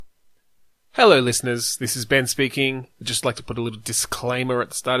Hello, listeners. This is Ben speaking. I'd just like to put a little disclaimer at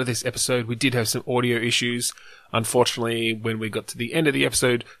the start of this episode. We did have some audio issues. Unfortunately, when we got to the end of the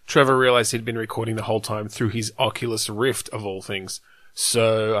episode, Trevor realized he'd been recording the whole time through his Oculus Rift, of all things.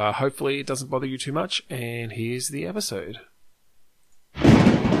 So hopefully it doesn't bother you too much, and here's the episode.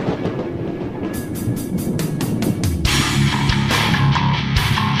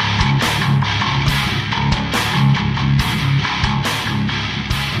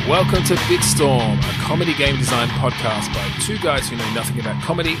 Welcome to Bitstorm, a comedy game design podcast by two guys who know nothing about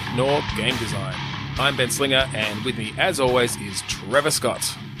comedy nor game design. I'm Ben Slinger, and with me, as always, is Trevor Scott.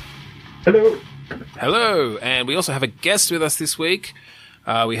 Hello. Hello, and we also have a guest with us this week.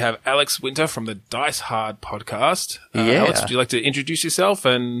 We have Alex Winter from the Dice Hard podcast. Alex, would you like to introduce yourself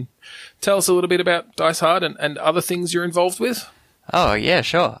and tell us a little bit about Dice Hard and other things you're involved with? Oh, yeah,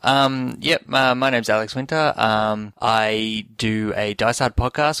 sure. My name's Alex Winter. I do a Dice Hard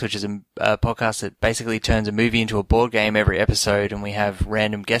podcast, which is a podcast that basically turns a movie into a board game every episode, and we have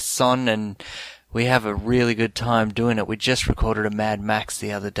random guests on, and we have a really good time doing it. We just recorded a Mad Max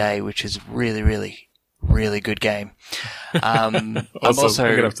the other day, which is really good game. Awesome. I'm going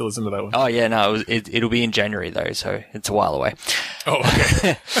to have to listen to that one. Oh, yeah, no, it'll be in January, though, so it's a while away. Oh,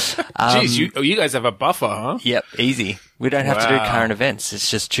 okay. Jeez, you guys have a buffer, huh? Yep, easy. We don't have to do current events.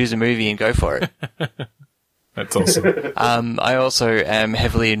 It's just choose a movie and go for it. That's awesome. I also am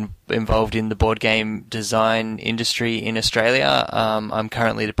heavily involved in the board game design industry in Australia. I'm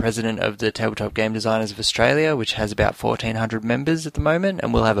currently the president of the Tabletop Game Designers of Australia, which has about 1,400 members at the moment,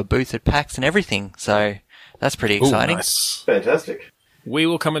 and we'll have a booth at PAX and everything. So that's pretty exciting. Ooh, nice. Fantastic. We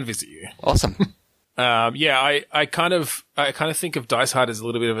will come and visit you. Awesome. I kind of think of Dice Hard as a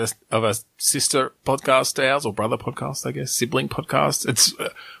little bit of a sister podcast to ours, or brother podcast, I guess, sibling podcast. It's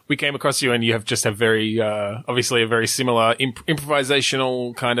we came across you, and you have very obviously a very similar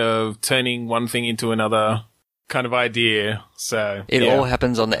improvisational kind of turning one thing into another kind of idea. So it all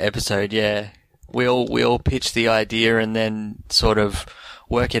happens on the episode. Yeah, we all pitch the idea and then sort of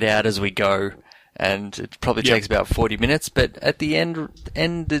work it out as we go. And it probably takes about 40 minutes, but at the end,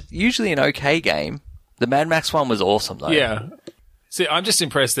 it's usually an okay game. The Mad Max one was awesome, though. Yeah. See, I'm just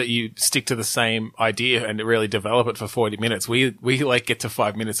impressed that you stick to the same idea and really develop it for 40 minutes. We like get to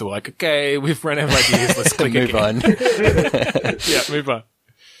 5 minutes and we're like, okay, we've run out of ideas. Let's click move on. Yeah, move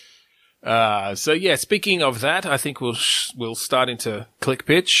on. Speaking of that, I think we'll start into Click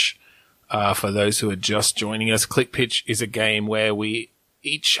Pitch. For those who are just joining us, Click Pitch is a game where we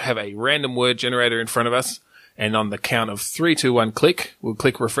each have a random word generator in front of us, and on the count of 3, 2, 1, click, we'll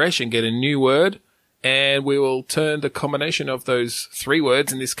click refresh and get a new word, and we will turn the combination of those 3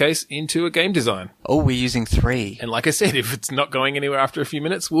 words, in this case, into a game design. Oh, we're using 3. And like I said, if it's not going anywhere after a few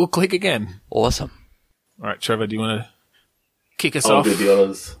minutes, we'll click again. Awesome. All right, Trevor, do you want to kick us off? I'll do the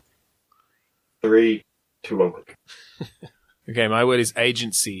honours. 3, 2, 1, click. Okay, my word is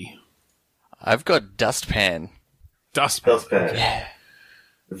agency. I've got dustpan. Dustpan. Yeah.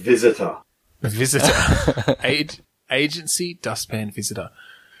 Visitor. Agency, dustpan, visitor.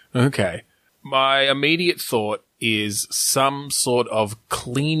 Okay. My immediate thought is some sort of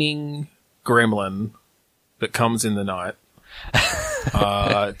cleaning gremlin that comes in the night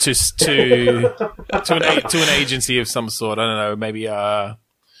to an agency of some sort. I don't know, maybe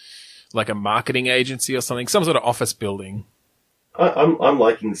like a marketing agency or something, some sort of office building. I'm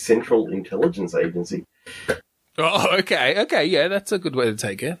liking Central Intelligence Agency. Oh, okay, yeah, that's a good way to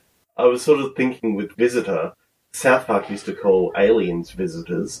take it. I was sort of thinking with visitor, South Park used to call aliens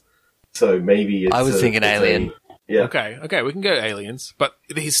visitors, so maybe it's... I was thinking alien. Yeah. Okay, we can go aliens, but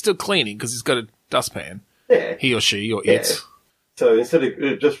he's still cleaning because he's got a dustpan. Yeah. He or she or Yeah. it. So instead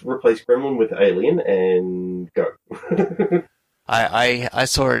of just replace gremlin with alien and go. I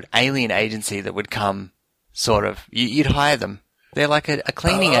saw an alien agency that would come, sort of. You'd hire them. They're like a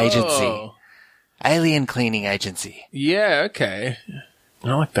cleaning agency. Alien cleaning agency. Yeah, okay.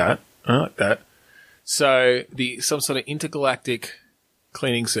 I like that. So, some sort of intergalactic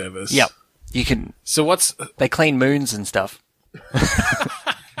cleaning service. Yep. You can... So They clean moons and stuff.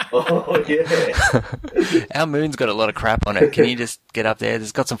 Oh, yeah. Our moon's got a lot of crap on it. Can you just get up there?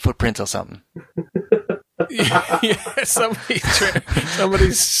 There's got some footprints or something. Yeah,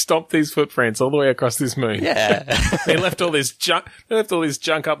 somebody's stomped these footprints all the way across this moon. Yeah. They left all this junk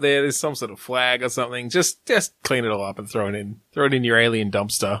up there. There's some sort of flag or something. Just clean it all up and throw it in your alien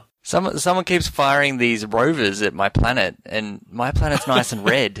dumpster. Someone keeps firing these rovers at my planet, and my planet's nice and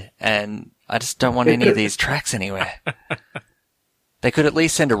red, and I just don't want any of these tracks anywhere. They could at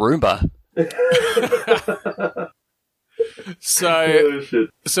least send a Roomba.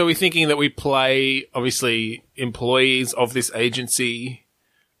 So we're thinking that we play, obviously, employees of this agency,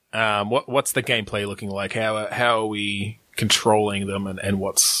 What's the gameplay looking like? How are we controlling them, and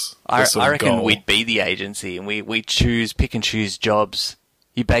what's the I sort of reckon goal? we'd be the agency, and we pick and choose jobs.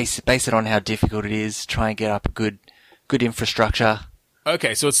 You base it on how difficult it is. Try and get up a good infrastructure.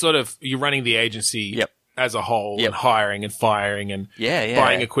 Okay, so it's sort of you're running the agency Yep. as a whole, Yep. and hiring and firing and Yeah.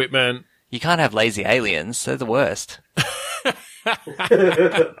 buying equipment. You can't have lazy aliens. They're the worst.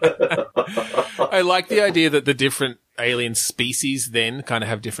 I like the idea that the different alien species then kind of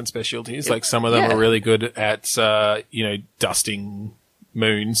have different specialties. Like some of them Yeah. are really good at, dusting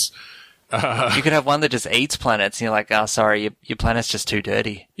moons. You could have one that just eats planets, and you're like, oh, sorry, your planet's just too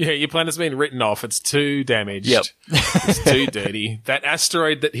dirty. Yeah, your planet's been written off. It's too damaged. Yep. It's too dirty. That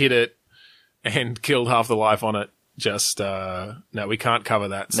asteroid that hit it and killed half the life on it, just, no, we can't cover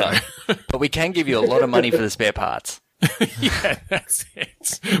that. So, No. But we can give you a lot of money for the spare parts. yeah, that's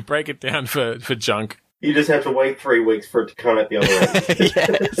it. Break it down for junk. You just have to wait 3 weeks for it to come out the other end.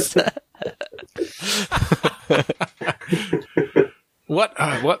 Yes.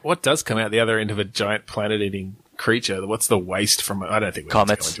 What does come out the other end of a giant planet-eating creature? What's the waste from it? I don't think we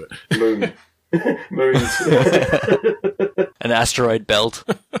Comets. have to go into it. Moons. An asteroid belt.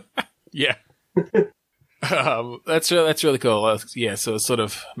 Yeah. That's really cool. Yeah, so it's sort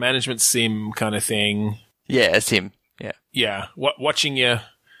of management sim kind of thing. Yeah, it's him. Yeah. Yeah, watching your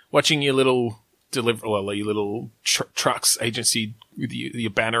little your little trucks agency with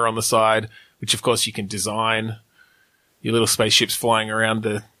your banner on the side, which of course you can design. Your little spaceships flying around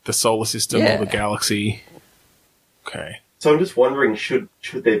the solar system Yeah. or the galaxy. Okay. So I'm just wondering, should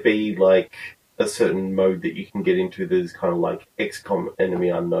there be like a certain mode that you can get into that is kind of like XCOM Enemy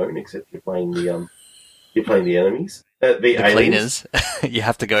Unknown, except you're playing the enemies, the The aliens. cleaners. You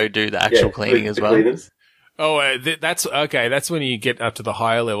have to go do the actual cleaning as the well. Cleaners. Oh, that's okay. That's when you get up to the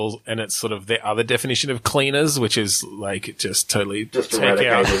higher levels, and it's sort of the other definition of cleaners, which is like just totally Just take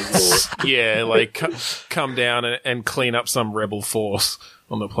out, eradicating yeah, like come down and clean up some rebel force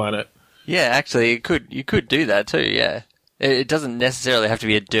on the planet. Yeah, actually, you could do that too, yeah. It doesn't necessarily have to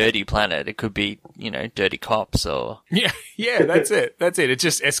be a dirty planet. It could be, dirty cops or... Yeah, that's it. That's it. It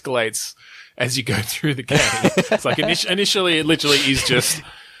just escalates as you go through the game. It's like initially, it literally is just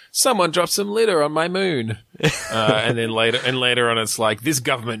someone dropped some litter on my moon, and then later on, it's like this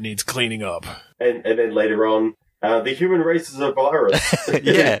government needs cleaning up. And then later on, the human race is a virus.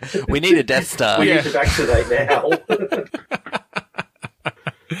 Yeah, we need a Death Star. We Yeah. need to vaccinate now.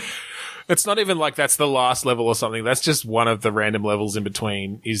 It's not even like that's the last level or something. That's just one of the random levels in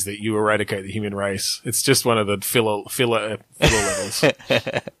between. Is that you eradicate the human race? It's just one of the filler levels.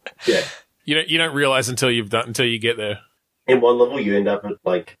 Yeah. You don't realize until you get there. In one level, you end up at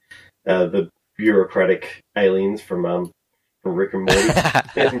like the bureaucratic aliens from Rick and Morty,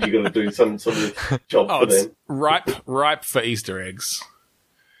 and you got to do some sort of job Oh, for it's them. ripe for Easter eggs.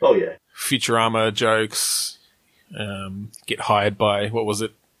 Oh yeah. Futurama jokes. Get hired by, what was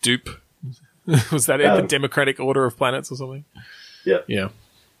it? Dupe? Was that it? The Democratic Order of Planets or something? Yeah. Yeah.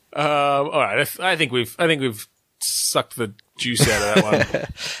 All right. I think we've sucked the juice out of that one.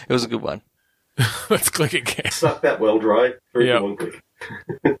 It was a good one. Let's click again. Suck that well dry. Very Yeah. good one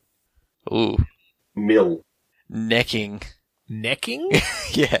click. Ooh. Mill. Necking. Necking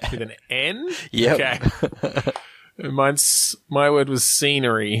Yeah. with an N. Yep. Okay. My word was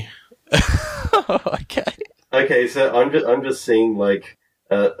scenery. Okay. Okay, so I'm just seeing like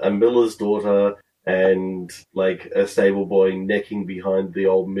a miller's daughter and like a stable boy necking behind the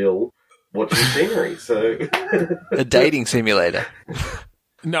old mill, watching scenery. So A dating simulator.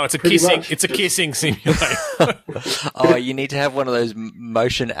 No, it's a Pretty kissing. much, It's a just- kissing simulator. Oh, you need to have one of those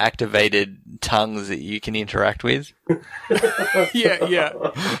motion activated tongues that you can interact with. Yeah. Here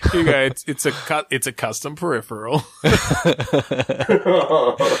you go. It's a custom peripheral.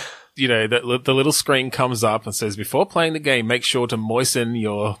 The little screen comes up and says, before playing the game, make sure to moisten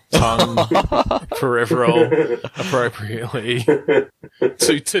your tongue peripheral appropriately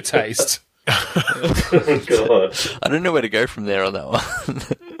to taste. oh god. I don't know where to go from there on that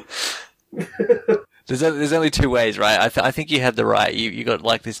one. There's only two ways, right? I think you had the right. You got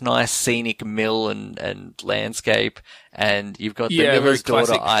like this nice scenic mill and landscape, and you've got the Yeah, miller's very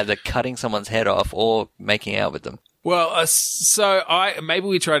daughter classic. either cutting someone's head off or making out with them. Well, so maybe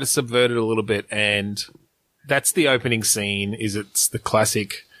we try to subvert it a little bit, and that's the opening scene. It's the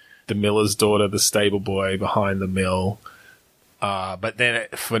classic, the miller's daughter, the stable boy behind the mill. But then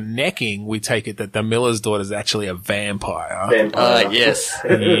for necking, we take it that the miller's daughter is actually a vampire. Vampire. Yes.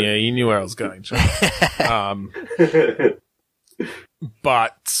 Yeah, you knew where I was going, John.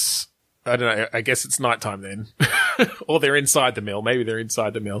 But I don't know. I guess it's nighttime then, or they're inside the mill. Maybe they're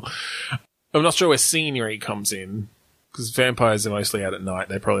inside the mill. I'm not sure where scenery comes in. Because vampires are mostly out at night.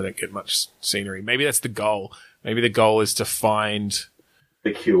 They probably don't get much scenery. Maybe that's the goal. Maybe the goal is to find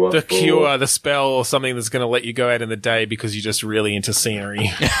the cure, the spell, or something that's going to let you go out in the day because you're just really into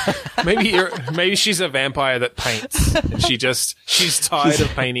scenery. maybe she's a vampire that paints, and she's tired of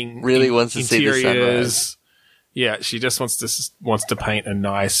painting. Really wants to see the sunrise. Yeah, she just wants to paint a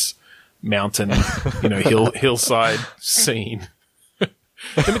nice mountain, hillside scene.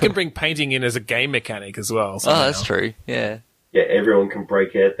 Then we can bring painting in as a game mechanic as well. Somehow. Oh, that's true. Yeah. Yeah, everyone can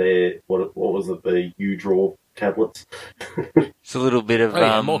break out their what was it? The U-Draw tablets. It's a little bit of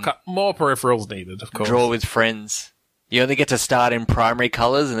more peripherals needed, of course. Draw with friends. You only get to start in primary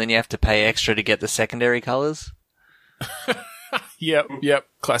colours, and then you have to pay extra to get the secondary colours. Yep.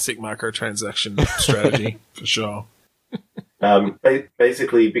 Classic microtransaction strategy for sure.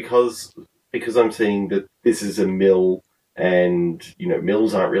 Basically, because I'm seeing that this is a mill. And,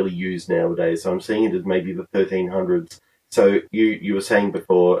 mills aren't really used nowadays, so I'm seeing it as maybe the 1300s. So you were saying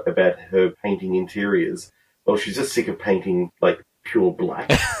before about her painting interiors. Well, she's just sick of painting, like, pure black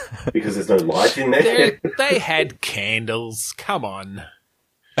because there's no light in there. They had candles. Come on.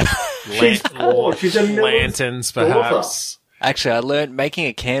 She's poor. She's a lanterns, perhaps. Actually, I learned making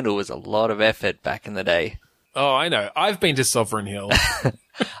a candle was a lot of effort back in the day. Oh, I know. I've been to Sovereign Hill.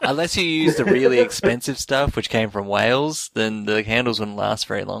 Unless you use the really expensive stuff, which came from Wales, then the candles wouldn't last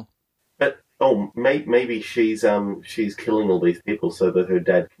very long. But maybe she's killing all these people so that her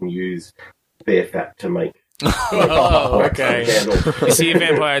dad can use their fat to make. Okay. Is he a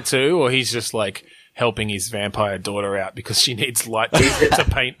vampire too, or he's just like helping his vampire daughter out because she needs light to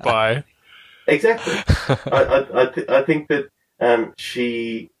paint by? Exactly. I think that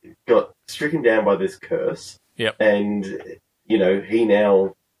she got stricken down by this curse. Yep. And he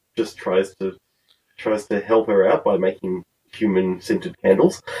now just tries to help her out by making human scented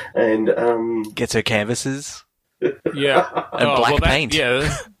candles and gets her canvases. Yeah. And black paint.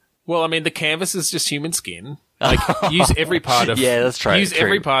 Yeah. Well, I mean, the canvas is just human skin. Like, use every part of. Yeah, that's true. Use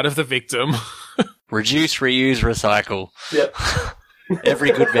every part of the victim. Reduce, reuse, recycle. Yep.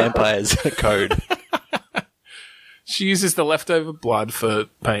 Every good vampire's code. She uses the leftover blood for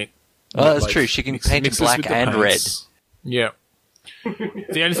paint. Oh, that's true. She can paint it black and red. Yeah.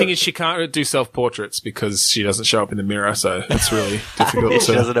 The only thing is she can't do self-portraits because she doesn't show up in the mirror, so it's really difficult.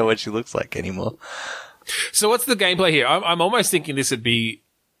 She doesn't know what she looks like anymore. So what's the gameplay here? I'm almost thinking this would be,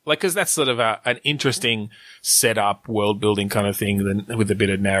 like, because that's sort of an interesting setup, world-building kind of thing with a bit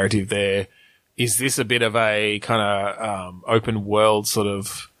of narrative there. Is this a bit of a kind of open world sort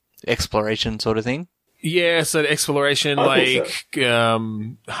of... exploration sort of thing? Yeah, so exploration,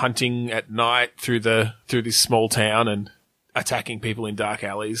 hunting at night through this small town and attacking people in dark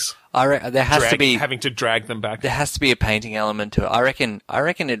alleys. There has to be having to drag them back. There has to be a painting element to it. I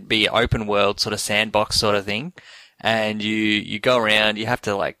reckon it'd be open world sort of sandbox sort of thing, and you go around. You have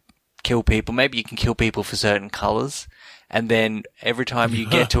to like kill people. Maybe you can kill people for certain colors, and then every time you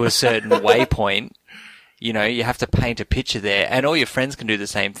get to a certain waypoint, you have to paint a picture there, and all your friends can do the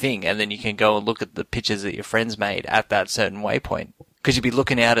same thing, and then you can go and look at the pictures that your friends made at that certain waypoint because you'd be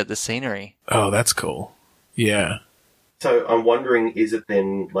looking out at the scenery. Oh, that's cool. Yeah. So I'm wondering, is it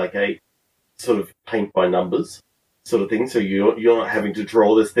then like a sort of paint by numbers sort of thing? So you're not having to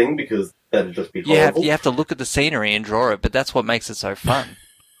draw this thing because that'd just be horrible. You have to look at the scenery and draw it, but that's what makes it so fun.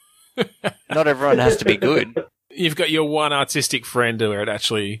 Not everyone has to be good. You've got your one artistic friend where it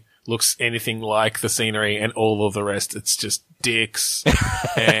actually looks anything like the scenery, and all of the rest, it's just dicks.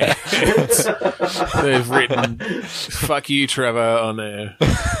 And they've written "fuck you, Trevor" on there.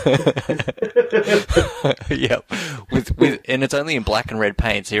 Yep, and it's only in black and red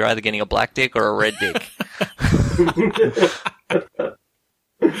paint, so you're either getting a black dick or a red dick.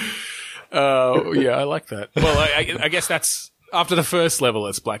 Yeah, I like that. Well, I guess that's after the first level.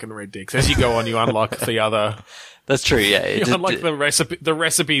 It's black and red dicks. As you go on, you unlock the other. That's true, yeah. You unlock the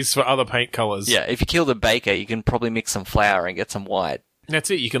recipes for other paint colours. Yeah, if you kill the baker, you can probably mix some flour and get some white.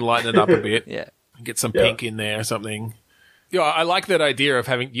 That's it. You can lighten it up a bit. Yeah. Get some pink in there or something. Yeah, I like that idea of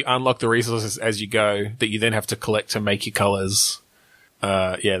having you unlock the resources as you go that you then have to collect to make your colours.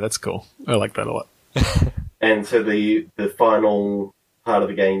 Yeah, that's cool. I like that a lot. And so the final part of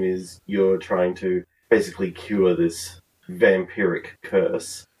the game is you're trying to basically cure this vampiric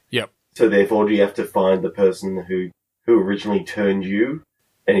curse. Yep. So therefore, do you have to find the person who originally turned you,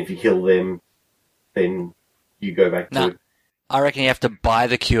 and if you kill them, then you go back to... I reckon you have to buy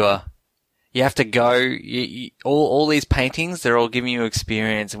the cure. You have to go... all these paintings, they're all giving you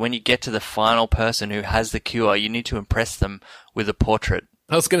experience, and when you get to the final person who has the cure, you need to impress them with a portrait.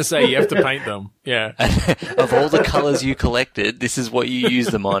 I was going to say you have to paint them. Yeah. Of all the colours you collected, this is what you use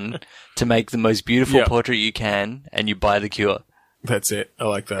them on to make the most beautiful portrait you can, and you buy the cure. That's it. I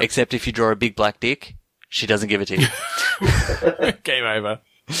like that. Except if you draw a big black dick, she doesn't give it to you. Game over.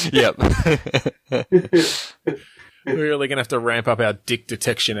 Yep. We're really going to have to ramp up our dick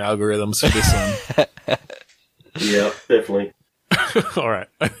detection algorithms for this one. Yeah, definitely. All right.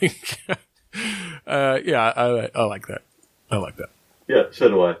 I think, I like that. I like that. Yeah, so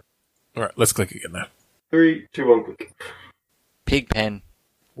do I. All right, let's click again now. 3, 2, 1, click. Pig pen.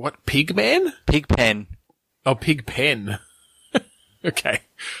 What, Pigman? Pig pen. Oh, Pig Pen. Okay. I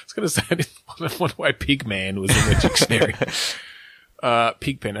was going to say, I didn't wonder why Pigman was in the dictionary.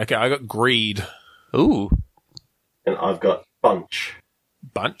 Pig Pen. Okay, I got Greed. Ooh. And I've got Bunch.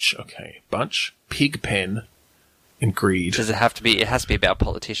 Bunch? Okay. Bunch, Pig Pen, and Greed. Does it have to be? It has to be about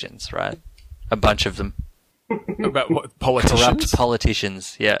politicians, right? A bunch of them. About what? Politicians? Corrupt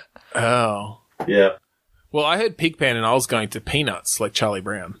politicians, yeah. Oh. Yeah. Well, I heard Pigpen and I was going to Peanuts, like Charlie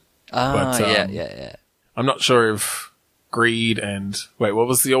Brown. Ah, But, yeah. I'm not sure if Greed and... Wait, what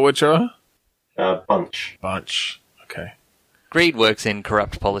was the word, Chara? Bunch. Bunch. Okay. Greed works in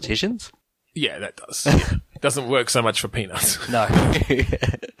corrupt politicians. Yeah, that does. Yeah. Doesn't work so much for Peanuts. No.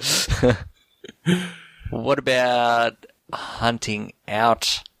 What about hunting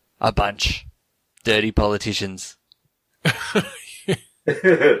out a bunch? Dirty politicians.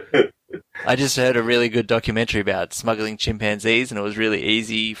 I just heard a really good documentary about smuggling chimpanzees, and it was really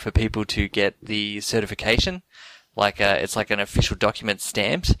easy for people to get the certification. It's like an official document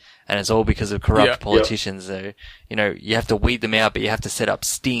stamped, and it's all because of corrupt politicians. So, you have to weed them out, but you have to set up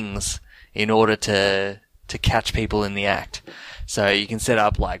stings in order to catch people in the act. So you can set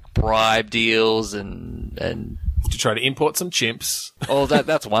up like bribe deals and to try to import some chimps. Oh,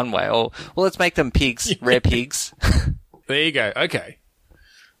 that's one way. Well, let's make them pigs, rare pigs. There you go. Okay.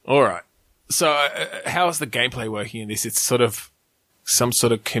 All right. So, how is the gameplay working in this? It's sort of some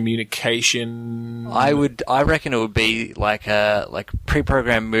sort of communication. I reckon it would be like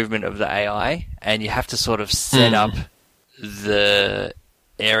pre-programmed movement of the AI, and you have to sort of set up the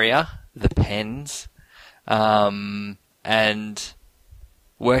area, the pens, and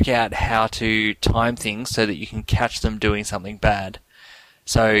work out how to time things so that you can catch them doing something bad.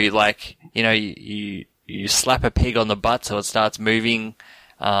 So, you slap a pig on the butt so it starts moving.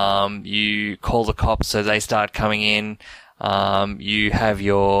 You call the cops so they start coming in. You have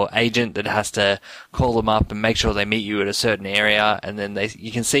your agent that has to call them up and make sure they meet you at a certain area, and then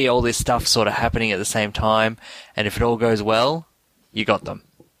you can see all this stuff sort of happening at the same time. And if it all goes well, you got them.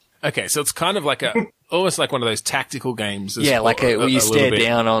 Okay, so it's kind of like almost like one of those tactical games. Yeah, where you stare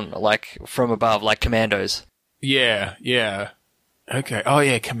down on, from above, like Commandos. Yeah. Okay. Oh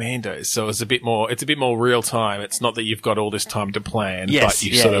yeah, Commandos. So it's a bit more real time. It's not that you've got all this time to plan, yes, but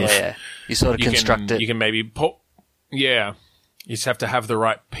you you sort of construct it. You can maybe you just have to have the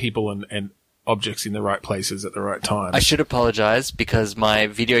right people and objects in the right places at the right time. I should apologize because my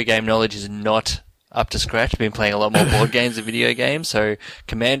video game knowledge is not up to scratch. I've been playing a lot more board games and video games, so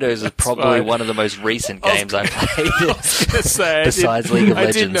Commandos is probably one of the most recent games I've played. I was going to say, besides League of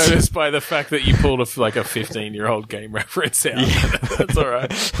Legends. I did notice by the fact that you pulled a 15-year-old game reference out. Yeah. That's all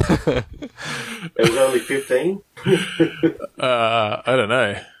right. It was only 15? I don't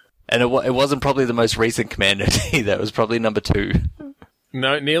know. And it wasn't probably the most recent Commando either. It was probably number 2.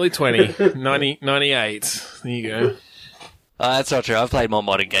 No, nearly 20. 98. There you go. That's not true. I've played more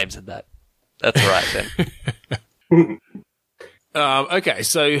modern games than that. That's all right, then. Okay,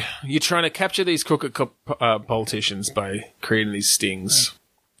 so you're trying to capture these crooked politicians by creating these stings.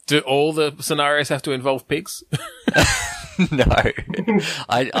 Do all the scenarios have to involve pigs? No.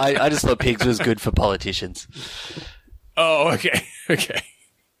 I just thought pigs was good for politicians. Oh, okay. Okay.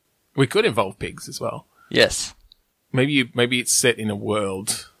 We could involve pigs as well. Yes. Maybe it's set in a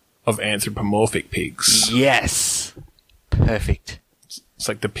world of anthropomorphic pigs. Yes. Perfect. It's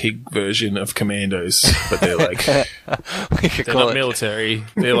like the pig version of Commandos, but they're like they're not military.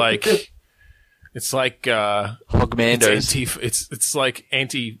 They're like it's like Hogmandos. It's like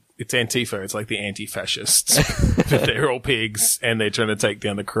Antifa. It's like the anti-fascists. They're all pigs, and they're trying to take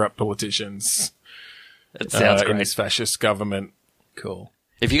down the corrupt politicians. That sounds great. In this fascist government. Cool.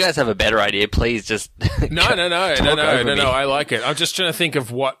 If you guys have a better idea, please just No. I like it. I'm just trying to think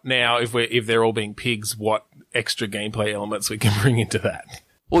of what now if they're all being pigs, what extra gameplay elements we can bring into that.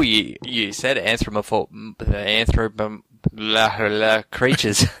 Well, you said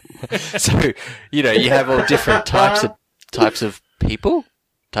creatures, so you have all different types of people,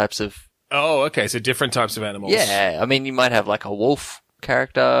 types of. Oh, okay. So different types of animals. Yeah, I mean, you might have like a wolf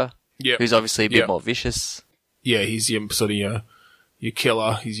character, who's obviously a bit more vicious. Yeah, he's your your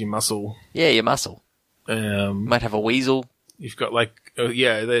killer. He's your muscle. Yeah, your muscle. Might have a weasel. You've got like, oh,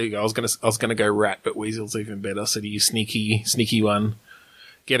 yeah, there you go. I was gonna go rat, but weasel's even better. So do you sneaky one.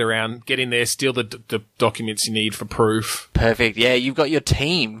 Get around, get in there, steal the documents you need for proof. Perfect. Yeah, you've got your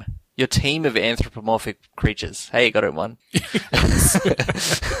team. Your team of anthropomorphic creatures. Hey, you got it one.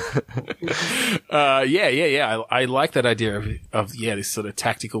 Yeah. I like that idea of this sort of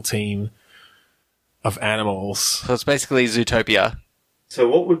tactical team of animals. So it's basically Zootopia. So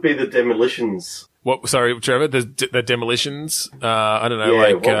what would be the demolitions? What? Sorry, Trevor. The demolitions. I don't know.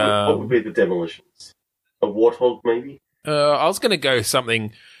 Yeah, like what would be the demolitions? A warthog, maybe? I was going to go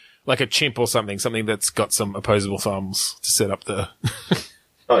something like a chimp or something that's got some opposable thumbs to set up the.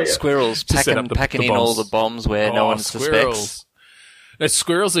 Oh yeah, Squirrels packing in all the bombs where no one suspects. No,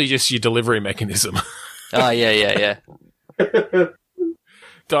 squirrels are just your delivery mechanism. Oh yeah.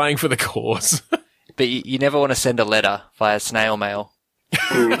 Dying for the cause. But you never want to send a letter via snail mail.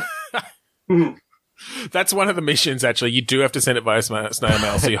 That's one of the missions, actually. You do have to send it via snail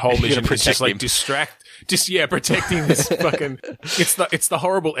mail, so your whole mission is just like protecting this fucking... It's the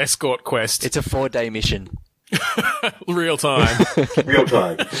horrible escort quest. It's a 4-day mission. Real time. Real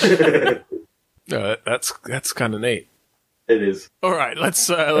time. No, that's kind of neat. It is. All right, let's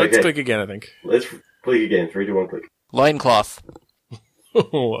Okay. click again, I think. Let's click again. 3, 2, 1, click. Loincloth.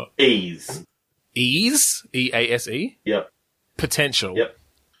 Ease. Ease? E-A-S-E? Yep. Potential. Yep.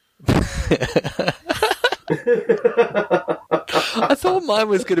 I thought mine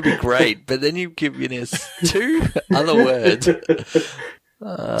was going to be great, but then you've given us 2 other words. Okay.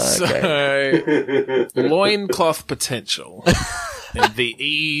 So, loincloth potential. And the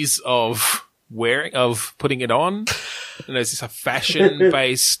ease of putting it on. And is this a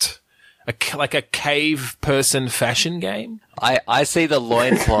fashion-based, like a cave person fashion game? I see the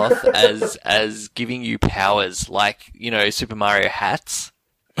loincloth as giving you powers, like, Super Mario hats.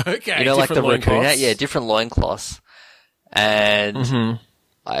 Okay. Like the raccoon hat? loincloths. Yeah, different loincloths. And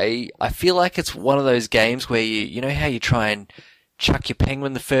I feel like it's one of those games where you know how you try and chuck your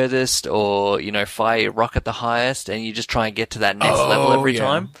penguin the furthest or, fire your rocket the highest and you just try and get to that next level every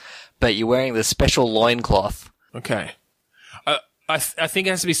time? But you're wearing the special loincloth. Okay. I think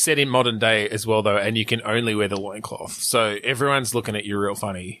it has to be set in modern day as well, though, and you can only wear the loincloth. So everyone's looking at you real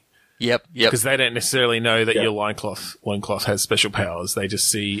funny. Yep. Because they don't necessarily know that your loincloth has special powers. They just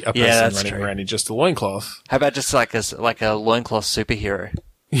see a person running around in just a loincloth. How about just like a loincloth superhero?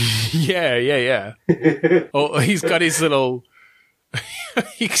 Yeah. Or he's got his little...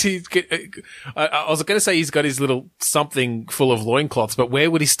 I was going to say he's got his little something full of loincloths, but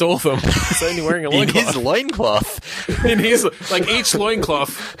where would he store them? He's only wearing a loincloth. In his loincloth. In his, like, each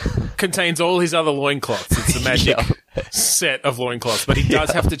loincloth contains all his other loincloths. It's a magic set of loincloths, but he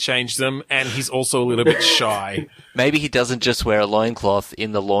does have to change them, and he's also a little bit shy. Maybe he doesn't just wear a loincloth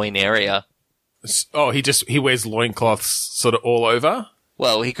in the loin area. Oh, he wears loincloths sort of all over?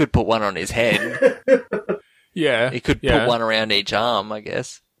 Well, he could put one on his head. Yeah. He could put one around each arm, I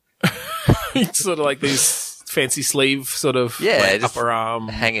guess. It's sort of like these fancy sleeve sort of upper arm.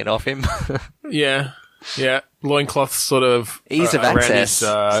 Hanging off him. Yeah. Loincloth sort of ease of access.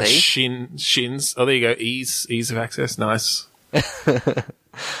 Around his shins. Oh, there you go. Ease of access. Nice.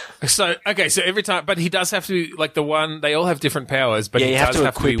 So every time, but he does have to, like the one, they all have different powers, but he does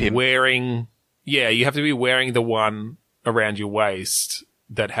have to be wearing, you have to be wearing the one around your waist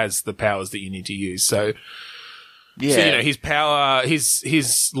that has the powers that you need to use. So, his power,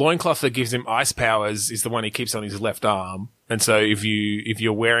 his loincloth that gives him ice powers is the one he keeps on his left arm. And so if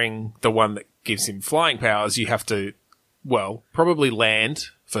you're wearing the one that gives him flying powers, you have to, probably land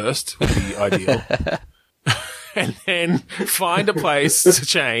first would be ideal. And then find a place to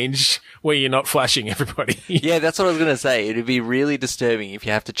change where you're not flashing everybody. Yeah, that's what I was going to say. It'd be really disturbing if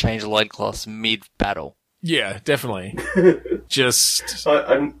you have to change loincloths mid-battle. Yeah, definitely. Just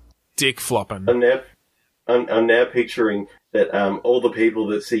dick flopping. I'm now picturing that all the people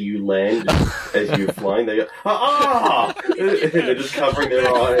that see you land as you're flying, they go, and they're just covering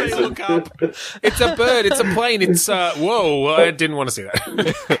their eyes. They look up. It's a bird. It's a plane. It's, whoa, I didn't want to see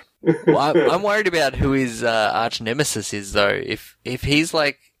that. Well, I'm worried about who his arch nemesis is, though. If he's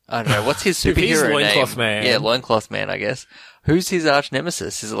like, I don't know, what's his superhero he's name? Loincloth Man. Yeah, Loincloth Man, I guess. Who's his arch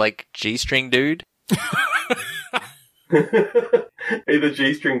nemesis? Is it like G-String Dude? Either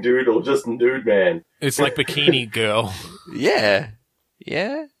G-String Dude or just Nude Man. It's like Bikini Girl. Yeah.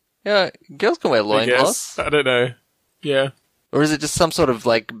 Girls can wear loincloths. I don't know. Yeah. Or is it just some sort of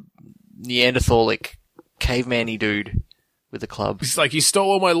like Neanderthalic caveman-y dude? with a club. He's like, you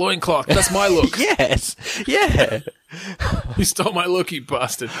stole all my loincloth. That's my look. Yes. Yeah. You stole my look, you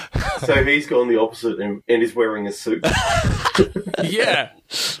bastard. So he's gone the opposite and is wearing a suit. Yeah.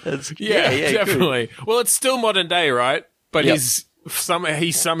 Yeah, definitely. Good. Well, it's still modern day, right? But Yep. he's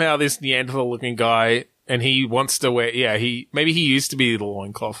somehow this Neanderthal-looking guy, and he wants to wear. Yeah, maybe he used to be the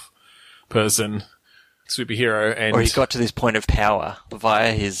loincloth person, superhero, and Or he got to this point of power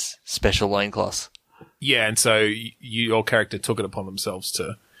via his special loincloths. yeah, and so your character took it upon themselves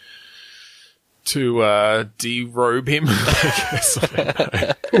to derobe him. I guess.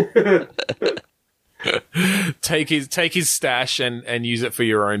 Take his stash and use it for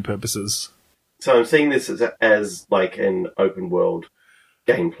your own purposes. So I'm seeing this as like an open world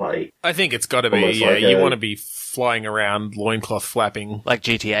gameplay. I think it's got to be. Almost Yeah, like you a- want to be flying around loincloth flapping. Like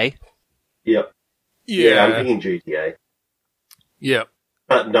GTA. Yep. Yeah, I'm thinking GTA. Yeah.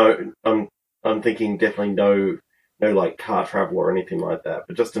 But no, I'm thinking definitely no like car travel or anything like that,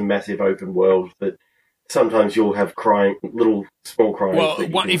 but just a massive open world that sometimes you'll have little small crimes. Well,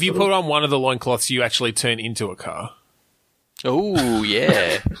 that can if you sort put on one of the loincloths, you actually turn into a car. Oh,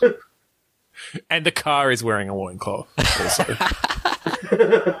 yeah. And the car is wearing a loincloth also.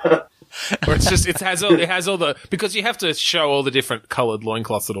 Or it has all the, because you have to show all the different coloured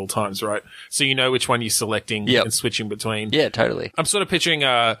loincloths at all times, right? So you know which one you're selecting Yep. and switching between. Yeah, totally. I'm sort of picturing,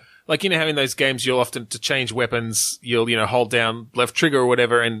 like, having those games, you'll often, to change weapons, you'll, hold down left trigger or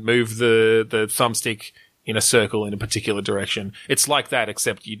whatever and move the thumbstick in a circle in a particular direction. It's like that,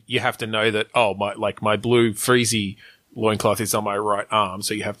 except you have to know that, my blue freezy loincloth is on my right arm,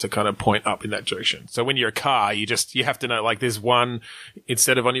 so you have to kind of point up in that direction. So when you're a car, you have to know, like, there's one,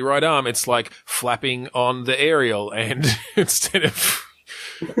 instead of on your right arm, it's like flapping on the aerial, and instead of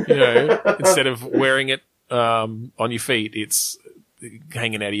wearing it on your feet, it's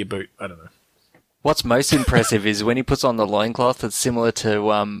hanging out of your boot. I don't know. What's most impressive is when he puts on the loincloth that's similar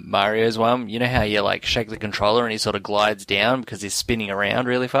to Mario's one. You know how you like shake the controller and he sort of glides down because he's spinning around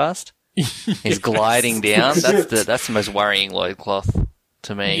really fast? He's gliding down. That's the most worrying loincloth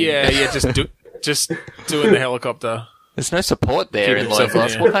to me. Yeah, just doing the helicopter. There's no support there Keep in yourself in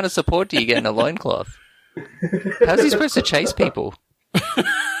loincloths. the air. What kind of support do you get in a loincloth? How's he supposed to chase people?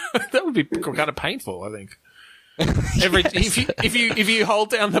 That would be kind of painful, I think. If you hold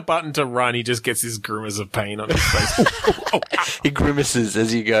down the button to run, he just gets this grimace of pain on his face. He grimaces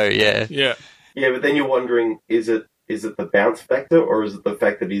as you go, yeah. Yeah. Yeah, but then you're wondering, is it the bounce factor, or is it the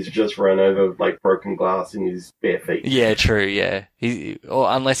fact that he's just run over like broken glass in his bare feet? Yeah, true, yeah.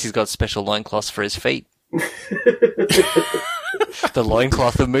 Or unless he's got special loincloths for his feet. The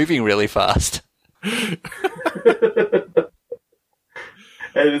loincloth of moving really fast.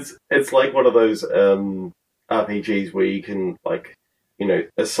 And it's like one of those RPGs where you can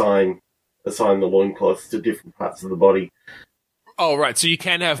assign the loincloths to different parts of the body. Oh, right. So you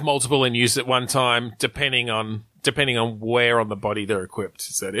can have multiple in use at one time, depending on where on the body they're equipped.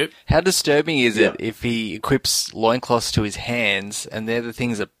 Is that it? How disturbing is Yeah. it if he equips loincloths to his hands and they're the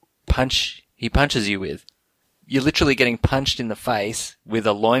things that he punches you with? You're literally getting punched in the face with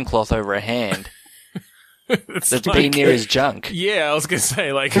a loincloth over a hand that's been near his junk. Yeah, I was going to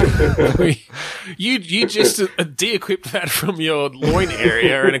say, like, you just de-equipped that from your loin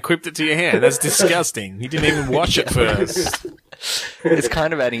area and equipped it to your hand. That's disgusting. You didn't even wash it first. It's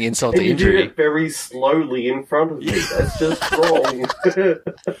kind of adding insult to And you do injury. it very slowly in front of me. That's just wrong.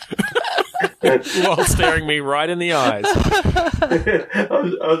 While staring me right in the eyes. I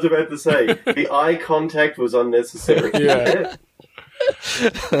was about to say, the eye contact was unnecessary. Yeah.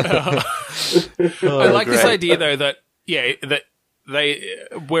 I like this great. idea, though, that they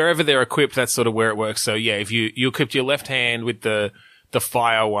wherever they're equipped, that's sort of where it works. So yeah, if you equipped your left hand with the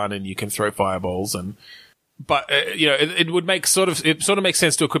fire one, and you can throw fireballs, but it would make sort of makes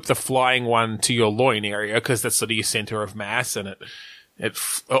sense to equip the flying one to your loin area, because that's sort of your center of mass, and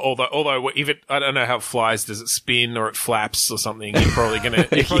although if it, I don't know how it flies, does it spin or it flaps or something? You're probably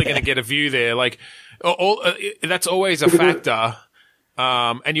gonna get a view there. Like that's always a factor.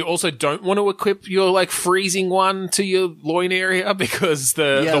 And you also don't want to equip your like freezing one to your loin area, because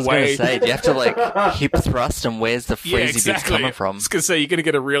I the was way. going to say, do you have to like hip thrust, and where's the freezy bits coming I from? was going to say, you're going to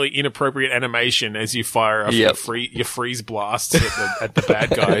get a really inappropriate animation as you fire off Yep. your freeze blasts at the bad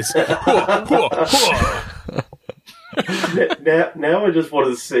guys. Now I just want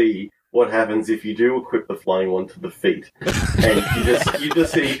to see what happens if you do equip the flying one to the feet, and you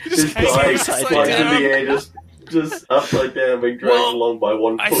just see this hang guy upside flying in down. the air, just upside down, being dragged along by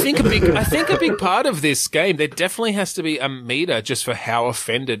one foot. I think a big part of this game, there definitely has to be a meter just for how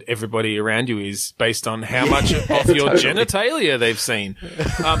offended everybody around you is, based on how much of your genitalia they've seen.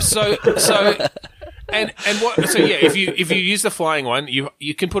 So And what? So yeah, if you use the flying one,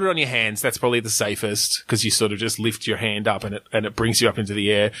 you can put it on your hands. That's probably the safest because you sort of just lift your hand up and it brings you up into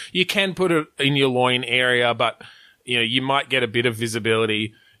the air. You can put it in your loin area, but you might get a bit of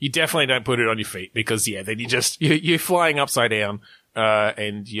visibility. You definitely don't put it on your feet because then you're flying upside down.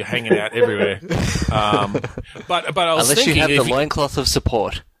 And you're hanging out everywhere. But I was unless thinking you have the loincloth of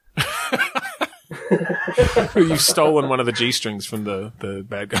support. You've stolen one of the G-strings from the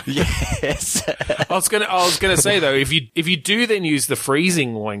bad guy. Yes. I was gonna say though, if you do then use the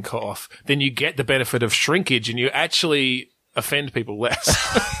freezing loincloth, then you get the benefit of shrinkage and you actually offend people less.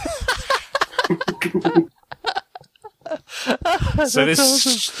 So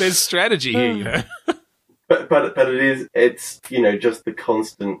there's strategy here, But it's it's just the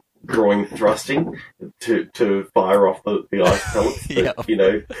constant drawing thrusting to fire off the ice pellets.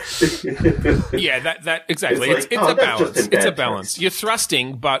 Yeah, that exactly. It's It's a balance. It's a balance. You're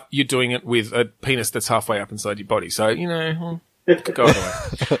thrusting, but you're doing it with a penis that's halfway up inside your body. So go away.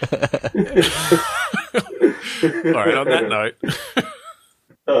 All right. On that note,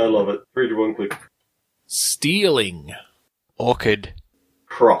 I love it. 3 to 1 click. stealing, Orchid.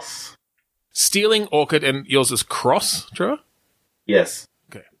 Cross. stealing, orchid, and yours is cross, Trevor? Yes.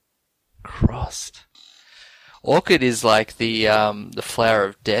 Okay. Crossed. Orchid is like the flower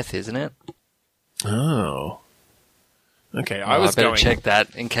of death, isn't it? Oh. Okay, I better check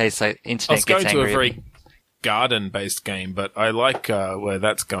that in case internet I was going gets to a angry. very garden-based game, but I like where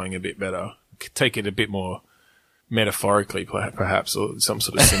that's going a bit better. Take it a bit more metaphorically, perhaps, or some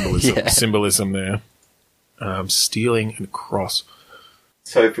sort of symbolism. Yeah. Symbolism there. Stealing and cross.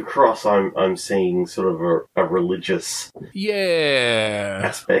 So for cross, I'm seeing sort of a religious Yeah.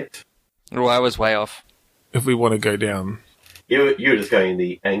 aspect. Well, I was way off. If we want to go down. You were just going in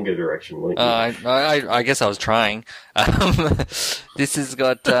the anger direction, weren't you? I guess I was trying. This has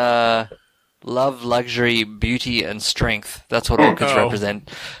got love, luxury, beauty, and strength. That's what orchids represent.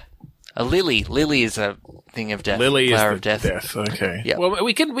 A lily. Lily is a thing of death. Lily flower is of death. Okay. Yep. Well,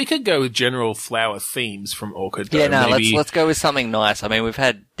 we could go with general flower themes from orchid. Though. Yeah, no, Maybe... let's go with something nice. I mean, we've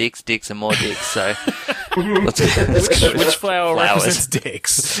had dicks, and more dicks, so let's go. Which flower flowers. represents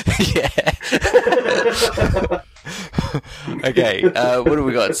dicks? Yeah. Okay, what do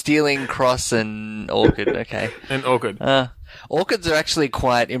we got? Stealing, cross, and orchid. Okay. And orchid. Orchids are actually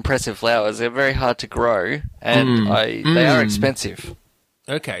quite impressive flowers. They're very hard to grow, and they are expensive.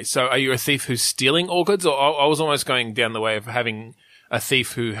 Okay, so are you a thief who's stealing orchids, or I was almost going down the way of having a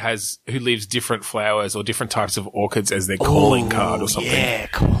thief who leaves different flowers or different types of orchids as their calling card or something? Yeah,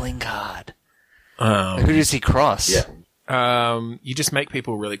 calling card. Who does he cross? Yeah. You just make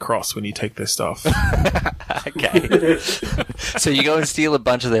people really cross when you take their stuff. Okay. So you go and steal a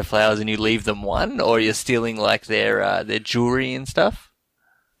bunch of their flowers and you leave them one, or you're stealing like their jewelry and stuff?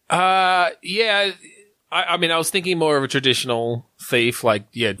 Yeah. I mean, I was thinking more of a traditional thief,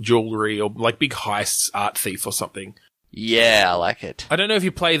 like, jewelry or like big heists, art thief or something. Yeah, I like it. I don't know if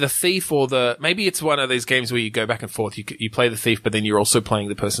you play the thief or maybe it's one of these games where you go back and forth. You play the thief, but then you're also playing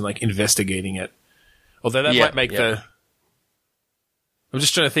the person like investigating it. Although that might make I'm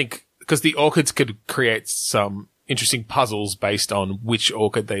just trying to think, because the orchids could create some interesting puzzles based on which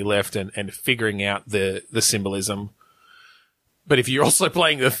orchid they left and figuring out the symbolism. But if you're also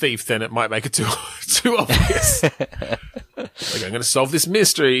playing the thief, then it might make it too obvious. Like, I'm going to solve this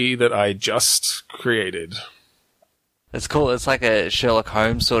mystery that I just created. It's cool. It's like a Sherlock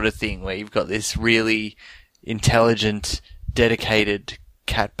Holmes sort of thing where you've got this really intelligent, dedicated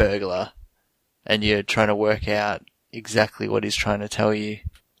cat burglar and you're trying to work out exactly what he's trying to tell you.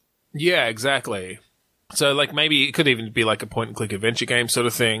 Yeah, exactly. So, like, maybe it could even be like a point-and-click adventure game sort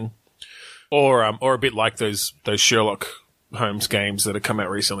of thing. Or a bit like those Sherlock Holmes games that have come out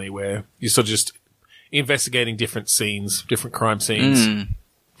recently where you're sort of just investigating different scenes, different crime scenes,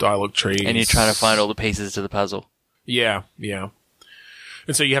 dialogue trees. And you're trying to find all the pieces to the puzzle. Yeah. And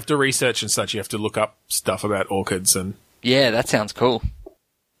so you have to research and such. You have to look up stuff about orchids and... Yeah, that sounds cool.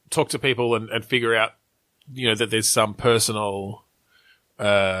 Talk to people and figure out, that there's some personal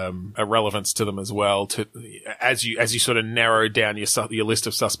relevance to them as well as you sort of narrow down your list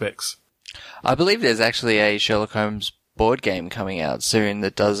of suspects. I believe there's actually a Sherlock Holmes board game coming out soon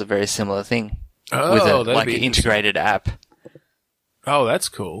that does a very similar thing. With an integrated app. Oh, that's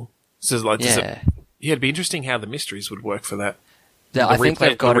cool. So it'd be interesting how the mysteries would work for that. Yeah, I think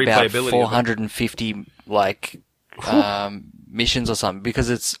they've got about 450 missions or something because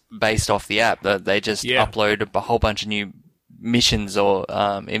it's based off the app. They just upload a whole bunch of new missions or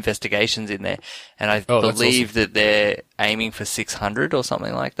investigations in there, and I believe that they're aiming for 600 or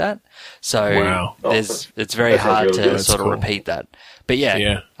something like that. So it's very hard to sort of repeat that. But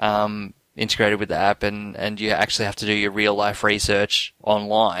integrated with the app, and you actually have to do your real life research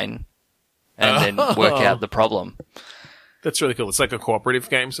online and then work out the problem. That's really cool. It's like a cooperative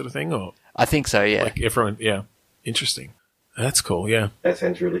game sort of thing, or I think so, yeah. like everyone, yeah. Interesting. That's cool, yeah. That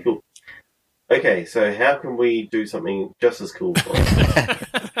sounds really cool. Okay, so how can we do something just as cool for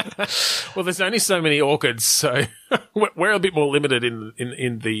us? Well, there's only so many orchids, so we're a bit more limited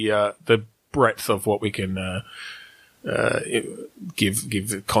in the breadth of what we can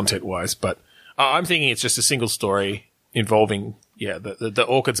give content wise. But I'm thinking it's just a single story involving the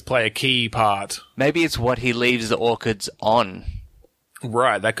orchids play a key part. Maybe it's what he leaves the orchids on.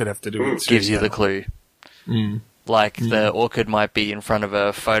 Right, that could have to do with it. Gives you the clue. Like the orchid might be in front of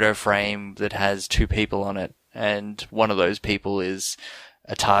a photo frame that has 2 people on it, and one of those people is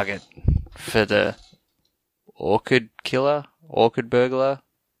a target for the orchid killer, orchid burglar.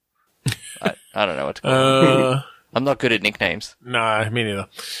 I don't know what to call it. I'm not good at nicknames. No, me neither.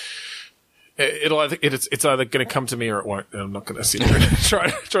 It's either going to come to me or it won't. I'm not going to sit here and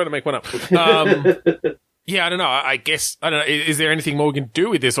try to make one up. Yeah, I don't know. I guess I don't know. Is there anything more we can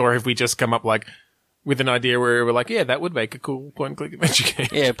do with this, or have we just come up like with an idea where we're like, yeah, that would make a cool point-and-click adventure game?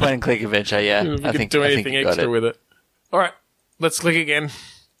 Yeah, point-and-click adventure. Yeah, I think do anything extra with it. All right, let's click again.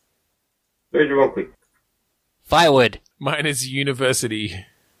 3, 2, 1, click. Firewood. Mine is university.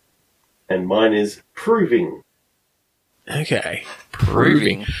 And mine is proving. Okay,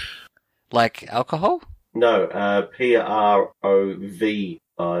 Proving. Like alcohol? No, Provi.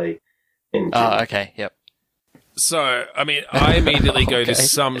 Oh, okay, yep. So, I mean, I immediately go to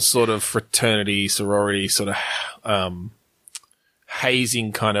some sort of fraternity, sorority, sort of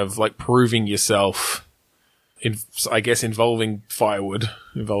hazing kind of like proving yourself, I guess involving firewood,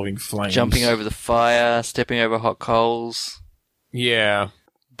 involving flames. Jumping over the fire, stepping over hot coals. Yeah.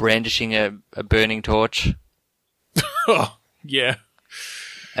 Brandishing a burning torch. Oh, yeah.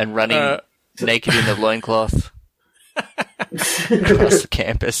 And running naked in the loincloth across the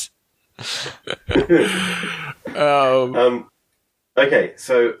campus. Okay,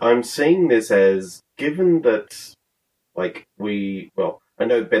 so I'm seeing this as, given that, like, I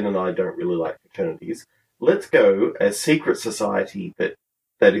know Ben and I don't really like fraternities, let's go a secret society that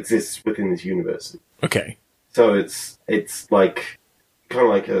exists within this university. Okay. So it's like, kind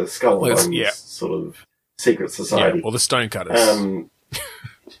of like a Skull and Bones sort of secret society. Yeah, or the Stonecutters.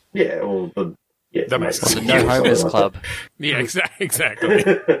 That makes sense. The No Homers Club. Yeah, exactly.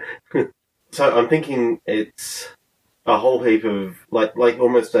 So I'm thinking it's a whole heap of like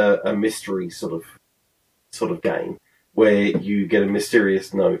almost a mystery sort of game where you get a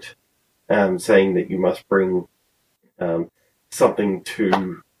mysterious note saying that you must bring something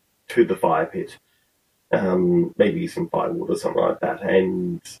to the fire pit, maybe some firewood or something like that.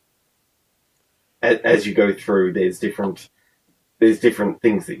 And as you go through, there's different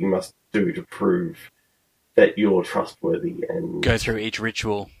things that you must do to prove that you're trustworthy and go through each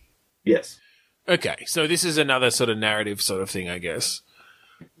ritual. Yes. Okay, so this is another sort of narrative sort of thing, I guess.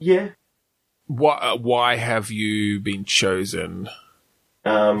 Yeah. Why have you been chosen?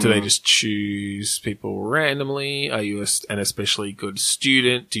 Do they just choose people randomly? Are you an especially good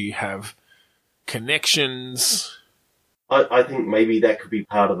student? Do you have connections? I think maybe that could be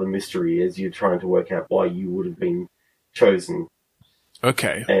part of the mystery as you're trying to work out why you would have been chosen.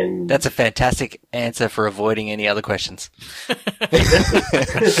 Okay. And that's a fantastic answer for avoiding any other questions. At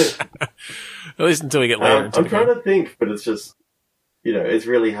least until we get later. I'm trying to think, but it's just, it's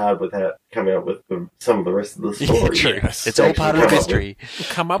really hard without coming up with some of the rest of the story. Yeah, true. Yes. It's all part of the mystery.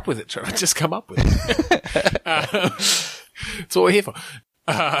 Come up with it, Trevor. Just come up with it. That's what we're here for.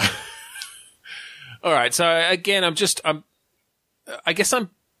 All right. So again, I guess I'm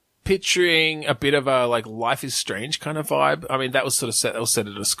picturing a bit of a like Life is Strange kind of vibe. I mean, that was set at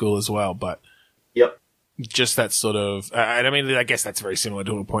a school as well, but yep. Just that sort of, and I mean, I guess that's very similar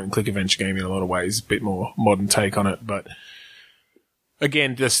to a point-and-click adventure game in a lot of ways, a bit more modern take on it. But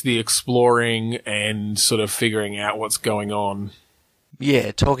again, just the exploring and sort of figuring out what's going on.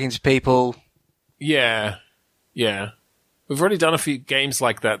 Yeah, talking to people. Yeah. We've already done a few games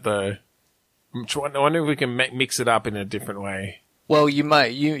like that, though. I wonder if we can mix it up in a different way. Well, you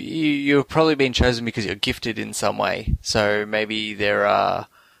might. You've probably been chosen because you're gifted in some way. So maybe there are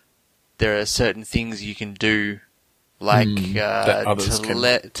certain things you can do, like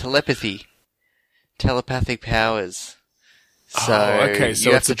telepathy, telepathic powers. So, okay. So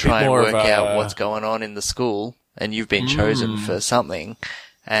you it's have to try and work out what's going on in the school, and you've been chosen for something,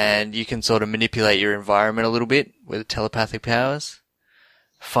 and you can sort of manipulate your environment a little bit with telepathic powers,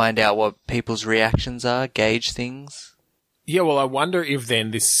 find out what people's reactions are, gauge things. Yeah, well, I wonder if then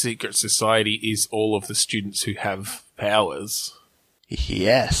this secret society is all of the students who have powers.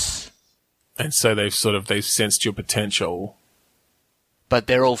 Yes. And so they've sensed your potential. But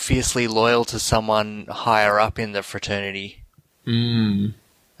they're all fiercely loyal to someone higher up in the fraternity.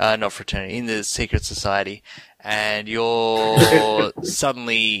 Not fraternity, in the secret society. And you're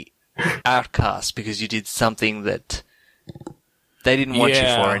suddenly outcast because you did something that they didn't want you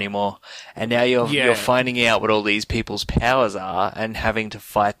for anymore. And now you're finding out what all these people's powers are and having to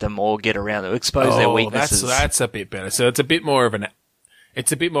fight them or get around them, expose their weaknesses. That's a bit better. So it's a bit more of an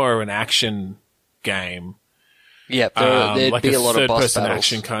action game. Yep, there'd like be a lot of boss third-person battles.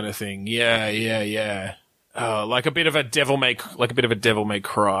 action kind of thing. Yeah. Like a bit of a Devil May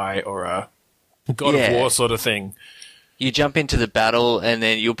Cry or a God of War sort of thing. You jump into the battle and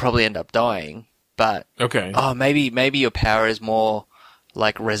then you'll probably end up dying. But maybe your power is more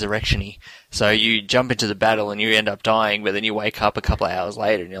like resurrection-y. So you jump into the battle and you end up dying, but then you wake up a couple of hours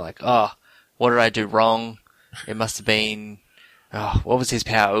later and you're like, oh, what did I do wrong? It must have been what was his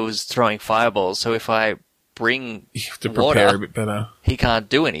power? It was throwing fireballs. So if I bring you have to water, prepare a bit better. He can't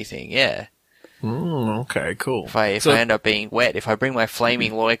do anything. Yeah. Okay, cool. If I end up being wet, if I bring my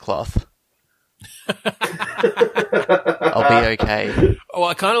flaming loincloth, I'll be okay. Well,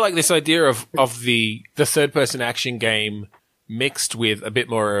 I kind of like this idea of the third-person action game mixed with a bit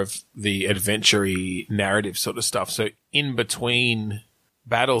more of the adventure-y narrative sort of stuff. So in between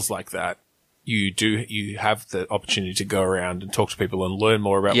battles like that, you have the opportunity to go around and talk to people and learn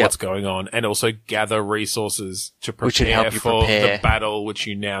more about what's going on, and also gather resources to prepare for the battle, which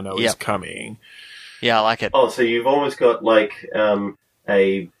you now know is coming. Yeah, I like it. Oh, so you've almost got like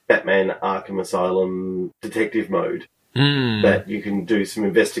a Batman Arkham Asylum detective mode that you can do some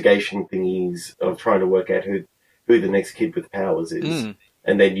investigation thingies of trying to work out who the next kid with powers is,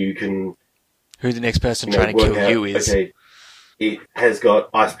 and then you can who the next person trying to kill you is. Okay, it has got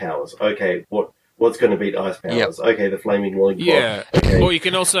ice powers. Okay, what's going to beat ice powers? Yep. Okay, the flaming loincloth. Yeah. Okay. Or you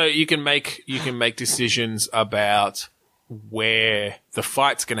can make decisions about where the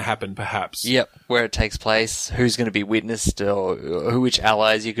fight's going to happen, perhaps. Yep, where it takes place, who's going to be witnessed, or which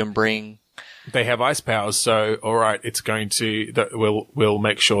allies you can bring. They have ice powers, so all right, it's going to we'll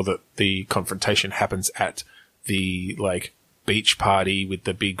make sure that the confrontation happens at the beach party with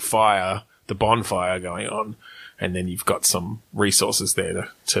the big fire, the bonfire going on, and then you've got some resources there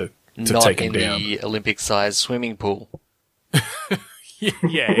to take him down. Not in the Olympic-sized swimming pool.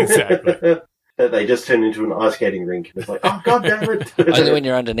 Yeah, exactly. That they just turn into an ice skating rink, and it's like, oh god damn it! Only when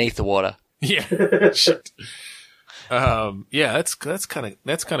you're underneath the water. Yeah. Shit. Yeah, that's kind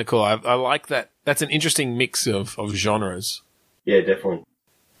of cool. I like that. That's an interesting mix of genres. Yeah, definitely.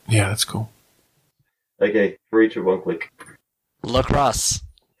 Yeah, that's cool. Okay, 3, 2, 1, click. Lacrosse.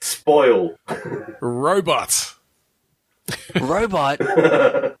 Spoil. Robot. Robot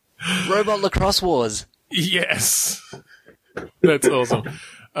Lacrosse Wars. Yes. That's awesome.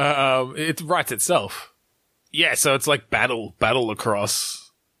 It writes itself. Yeah, so it's like battle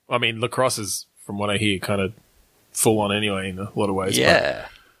lacrosse. I mean, lacrosse is, from what I hear, kind of full on anyway in a lot of ways. Yeah.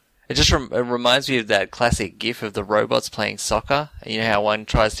 It just it reminds me of that classic gif of the robots playing soccer. You know how one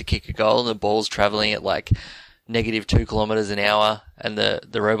tries to kick a goal and the ball's traveling at like -2 kilometers an hour, and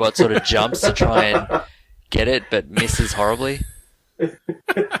the robot sort of jumps to try and get it, but misses horribly.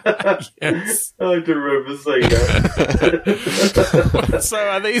 Yes. I do remember saying that. So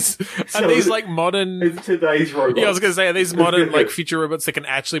are these like modern? It's today's robots. Yeah, I was going to say, are these modern like future robots that can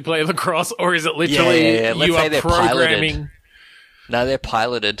actually play lacrosse, or is it literally Yeah. Let's you say are they're programming? piloted. No, they're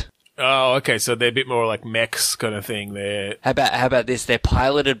piloted. Oh, okay. So they're a bit more like mechs kind of thing. They're How about this? They're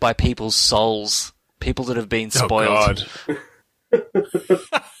piloted by people's souls, people that have been spoiled. Oh God.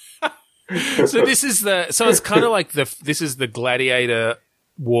 So it's kind of like this is the Gladiator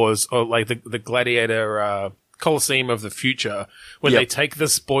Wars, or like the Gladiator Coliseum of the future, when they take the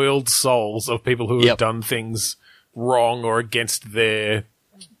spoiled souls of people who have done things wrong or against their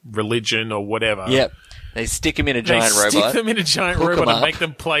religion or whatever. Yep. They stick them in a giant robot. Stick them in a giant hook robot them and up. make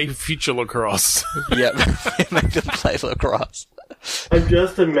them play future lacrosse. Yep. Make them play lacrosse. I'm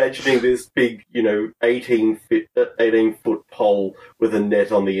just imagining this big, 18-foot pole with a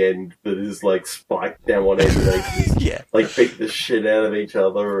net on the end that is like spiked down one end, and they just Yeah. like beat the shit out of each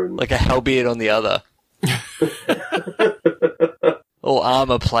other, and Like a Hellbeard on the other. All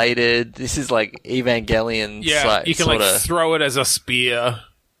armor plated. This is like Evangelion. Yeah, you can sorta. throw it as a spear.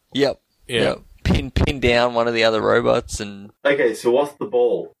 Yep. Yeah. Yep. Pin down one of the other robots and. okay, so what's the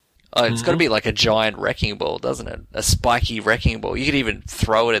ball? Oh, it's got to be like a giant wrecking ball, doesn't it? A spiky wrecking ball. You could even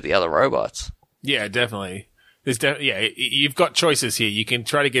throw it at the other robots. Yeah, definitely. You've got choices here. You can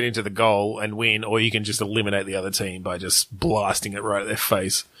try to get into the goal and win, or you can just eliminate the other team by just blasting it right at their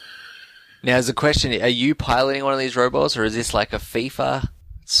face. Now, as a question, are you piloting one of these robots, or is this like a FIFA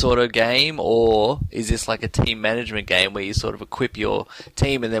sort of game, or is this like a team management game where you sort of equip your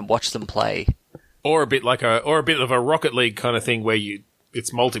team and then watch them play? Or a bit of a Rocket League kind of thing where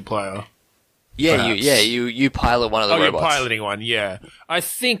it's multiplayer. Yeah, you pilot one of the robots. You're piloting one, yeah. I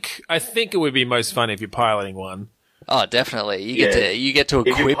think it would be most fun if you're piloting one. Oh, definitely. You get to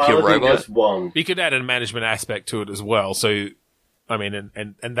If you're equip your piloting robot. just one, You could add a management aspect to it as well. So, I mean,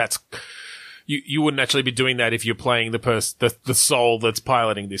 and that's you wouldn't actually be doing that if you're playing the soul that's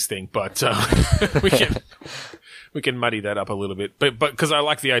piloting this thing. But we can muddy that up a little bit. But because I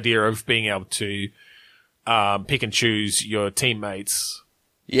like the idea of being able to pick and choose your teammates.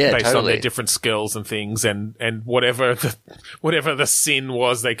 Yeah, based on totally. their different skills and things, and whatever the sin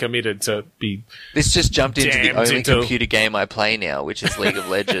was they committed to be. This just jumped into the Damned only into- computer game I play now, which is League of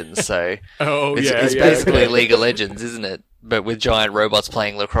Legends. So It's basically League of Legends, isn't it? But with giant robots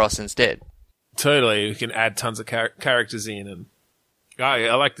playing lacrosse instead. Totally. You can add tons of characters in, and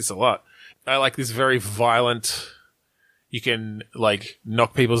I like this a lot. I like this very violent. You can like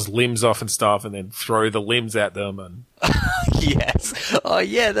knock people's limbs off and stuff, and then throw the limbs at them, and Yes. Oh,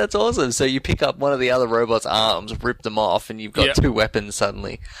 yeah, that's awesome. So you pick up one of the other robot's arms, rip them off, and you've got Yeah. two weapons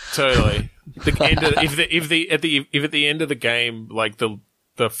suddenly. totally. If at the end of the game, like the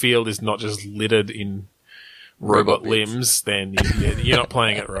field is not just littered in robot bits. limbs, then you're not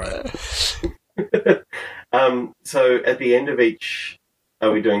playing it right. so at the end of each,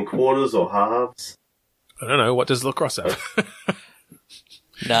 are we doing quarters or halves? I don't know. What does lacrosse have?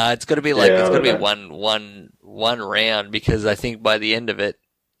 Nah, it's got to be like Yeah, it's got to be okay. one round, because I think by the end of it,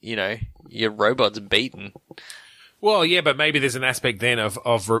 your robot's beaten. Well, yeah, but maybe there's an aspect then of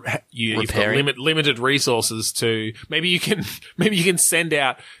you've got Repairing? limited resources to maybe you can send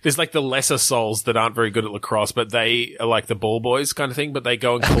out. There's like the lesser souls that aren't very good at lacrosse, but they are like the ball boys kind of thing. But they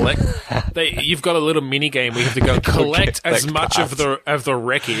go and collect. You've got a little mini game where you have to go and collect as much of the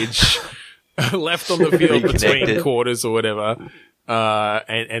wreckage left on the field between Reconnect it. quarters or whatever,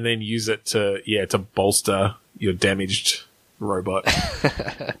 and then use it to bolster your damaged robot.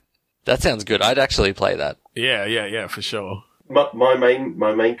 That sounds good. I'd actually play that. Yeah, for sure. My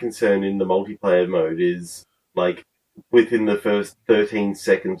main concern in the multiplayer mode is, like, within the first 13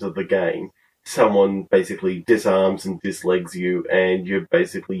 seconds of the game, someone basically disarms and dislegs you, and you're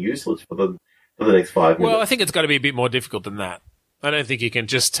basically useless for the next 5 minutes. Well, I think it's got to be a bit more difficult than that. I don't think you can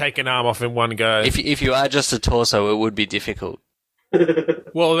just take an arm off in one go. If you are just a torso, it would be difficult.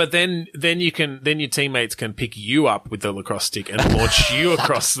 Well, but then your teammates can pick you up with the lacrosse stick and launch you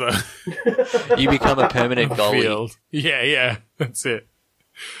across the You become a permanent goalie. field. Yeah, that's it.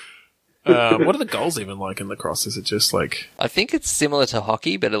 What are the goals even like in lacrosse? Is it just like? I think it's similar to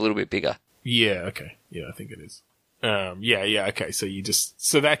hockey, but a little bit bigger. Yeah, okay. Yeah, I think it is. Yeah, okay.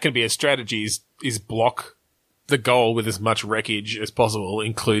 So that can be a strategy is block the goal with as much wreckage as possible,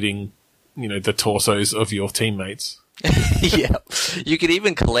 including, the torsos of your teammates. Yeah. You could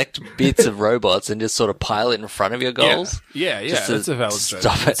even collect bits of robots and just sort of pile it in front of your goals. Yeah, Just to that's a valid strategy.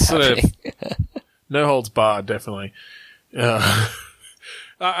 stop it It's sort of happening. no holds barred, definitely.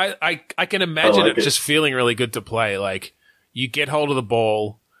 I can imagine like it it. just feeling really good to play. Like, you get hold of the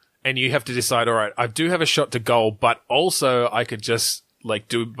ball and you have to decide, all right, I do have a shot to goal, but also I could just like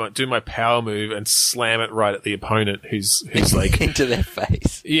do my power move and slam it right at the opponent who's like, into their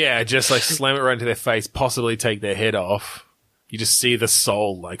face. yeah, just like slam it right into their face, possibly take their head off. You just see the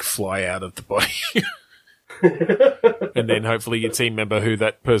soul like fly out of the body. And then hopefully your team member who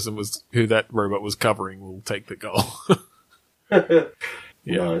that robot was covering will take the goal.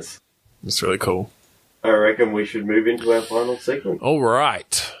 Yeah, Nice. it's really cool. I reckon we should move into our final segment. All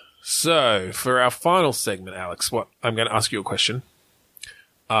right. So for our final segment, Alex, I'm going to ask you a question.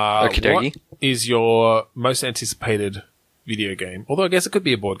 Okie dokie. What is your most anticipated video game? Although I guess it could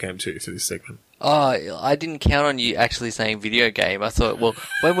be a board game too for this segment. Oh, I didn't count on you actually saying video game. I thought, well,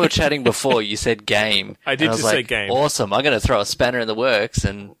 when we were chatting before, you said game. I did and just was say like, game. Awesome. I'm going to throw a spanner in the works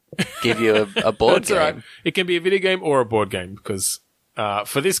and give you a board That's game. all right. It can be a video game or a board game because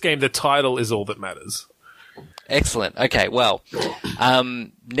for this game, the title is all that matters. Excellent. Okay, well,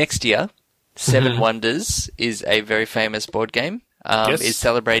 next year, Seven Wonders is a very famous board game. Yes. It's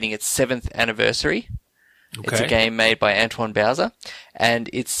celebrating its 7th anniversary. It's a Okay. game made by Antoine Bowser, and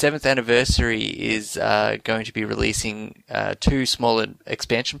its 7th anniversary is going to be releasing 2 smaller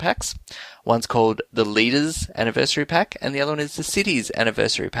expansion packs. One's called the Leaders Anniversary Pack, and the other one is the Cities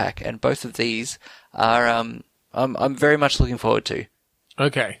Anniversary Pack. And both of these are I'm very much looking forward to.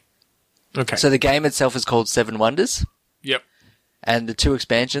 Okay. So the game itself is called Seven Wonders, Yep. and the 2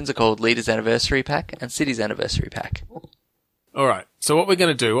 expansions are called Leaders Anniversary Pack and Cities Anniversary Pack. All right. So what we're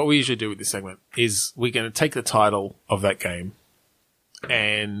going to do, what we usually do with this segment, is we're going to take the title of that game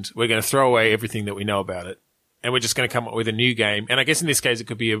and we're going to throw away everything that we know about it, and we're just going to come up with a new game. And I guess in this case, it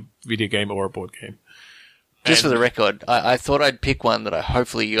could be a video game or a board game. Just for the record, I thought I'd pick one that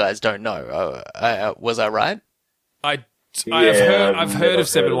hopefully you guys don't know. Was I right? I've heard of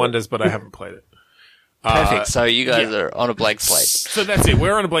Seven Wonders, but I haven't played it. Perfect. So you guys are on a blank slate. So that's it.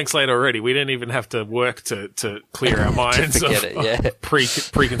 We're on a blank slate already. We didn't even have to work to clear our minds of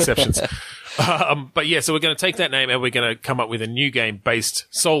preconceptions. But yeah, so we're going to take that name and we're going to come up with a new game based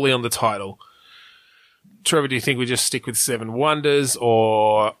solely on the title. Trevor, do you think we just stick with Seven Wonders,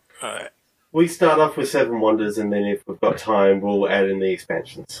 or we start off with Seven Wonders, and then if we've got time, we'll add in the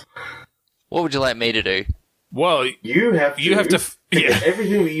expansions? What would you like me to do? Well, you have to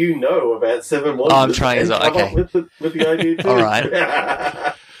everything that you know about Seven Wonders. I'm trying as well. Okay, with the idea too. All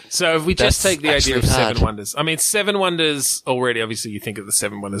right. So if we just take the idea of Seven Wonders, I mean, Seven Wonders already. Obviously, you think of the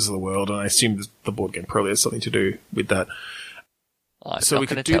Seven Wonders of the world, and I assume the board game probably has something to do with that. So we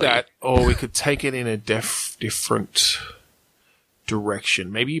could do that, or we could take it in a different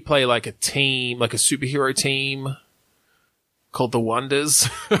direction. Maybe you play like a team, like a superhero team called the Wonders.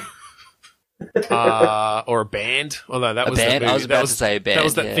 Or a band. Although that was a band. I was about to say a band. That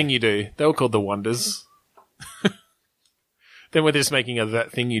was that thing you do. They were called the Wonders. Then we're just making a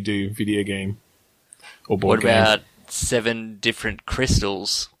That Thing You Do video game or board game. What about 7 different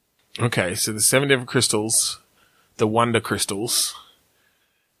crystals? Okay, so there's 7 different crystals, the Wonder Crystals,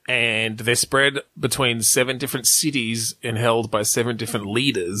 and they're spread between 7 different cities and held by 7 different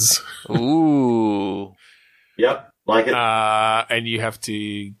leaders. Ooh. Yep. Like it. And you have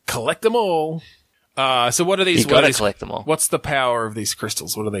to collect them all. So what are these? You gotta collect them all. What's the power of these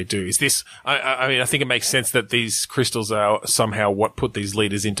crystals? What do they do? Is this, I mean, I think it makes sense that these crystals are somehow what put these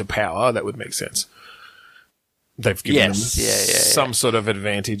leaders into power. That would make sense. They've given them some sort of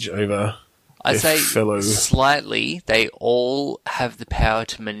advantage over I'd say fellow. Slightly, they all have the power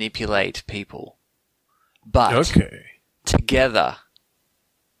to manipulate people. But together,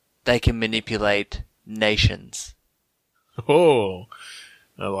 they can manipulate nations. Oh,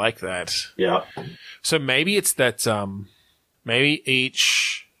 I like that. Yeah. So maybe it's that, maybe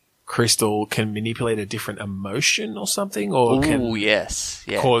each crystal can manipulate a different emotion or something, or yes,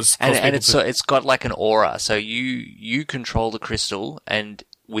 yeah. Cause and it's got like an aura. So you control the crystal, and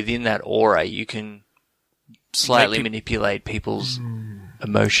within that aura, you can slightly manipulate people's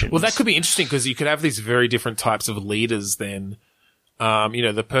emotions. Well, that could be interesting because you could have these very different types of leaders then.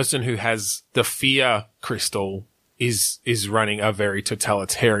 The person who has the fear crystal is running a very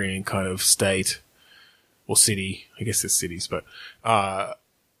totalitarian kind of state or city. I guess it's cities, but,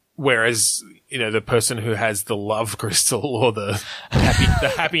 whereas, the person who has the love crystal or the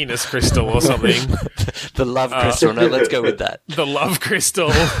happiness crystal or something. The love crystal. No, let's go with that. The love crystal.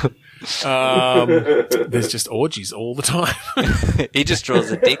 There's just orgies all the time. He just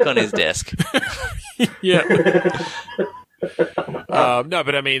draws a dick on his desk. Yeah. No,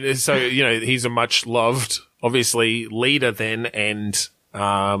 but I mean, so, he's a much loved, obviously, leader then, and,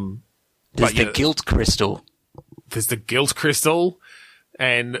 there's the guilt crystal. There's the guilt crystal,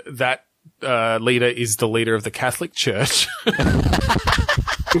 and that, leader is the leader of the Catholic Church.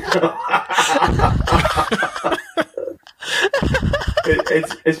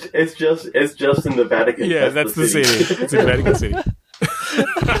 It's just in the Vatican. Yeah, that's the city. It's in Vatican City.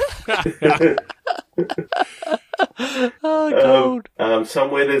 Oh, God.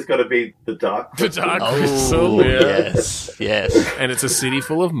 Somewhere there's got to be the dark crystal. The dark crystal, yeah. Yes. And it's a city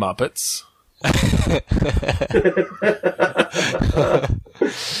full of Muppets. I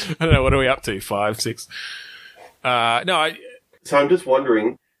don't know, what are we up to? 5, 6? So I'm just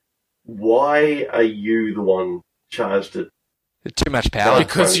wondering, why are you the one charged at... Too much power.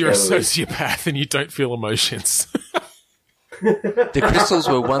 Because you're a sociopath and you don't feel emotions. The crystals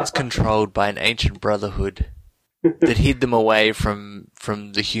were once controlled by an ancient brotherhood that hid them away from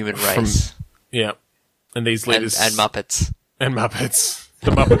the human race. Yeah. And these leaders... And Muppets. And Muppets.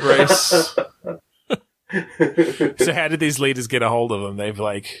 The Muppet race. So how did these leaders get a hold of them? They've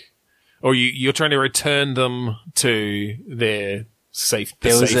or you're trying to return them to their safe.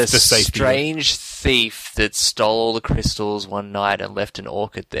 There was a strange thief that stole all the crystals one night and left an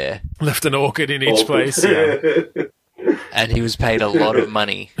orchid there. Left an orchid in each place, yeah. And he was paid a lot of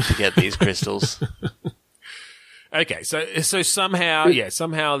money to get these crystals. Okay, so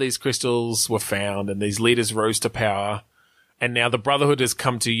somehow these crystals were found and these leaders rose to power, and now the Brotherhood has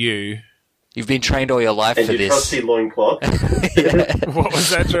come to you. You've been trained all your life for this. And your trusty loincloth. What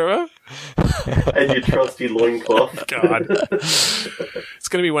was that, Trevor? And your trusty loincloth. God. It's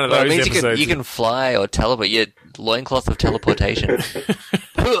going to be one of those episodes. You can fly or teleport. Your loincloth of teleportation.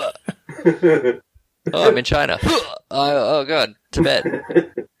 Oh, I'm in China. Oh God, Tibet.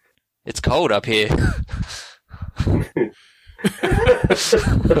 It's cold up here.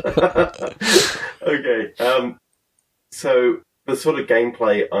 Okay. So the sort of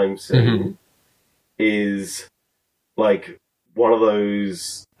gameplay I'm seeing is like one of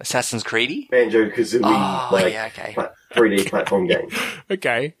those Assassin's Creed? Banjo-Kazooie yeah, okay. 3D platform games.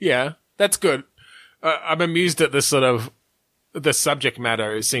 Okay, yeah, that's good. I'm amused at the sort of the subject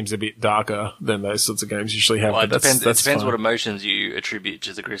matter seems a bit darker than those sorts of games usually have. Well, but it depends fine. what emotions you attribute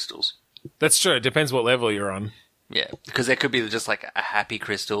to the crystals. That's true. It depends what level you're on. Yeah, because there could be just like a happy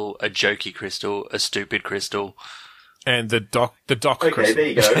crystal, a jokey crystal, a stupid crystal. And the doc Okay, crystal. there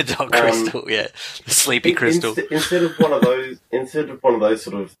you go. The dog crystal, yeah. The sleepy crystal. Instead of one of those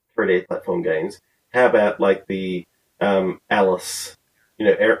sort of 3D platform games, how about like the Alice,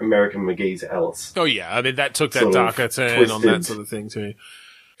 American McGee's Alice? Oh yeah, I mean that took that Sort of darker turn on that twisted. sort of thing too.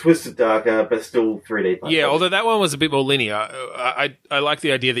 Twisted darker, but still 3D platform. Yeah, although that one was a bit more linear. I like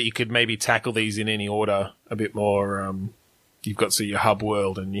the idea that you could maybe tackle these in any order a bit more. You've got your hub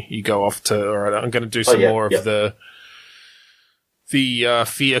world, and you go off to. All right, I'm going to do some more of the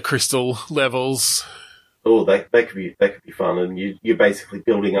fear crystal levels. Oh, that could be fun, and you're basically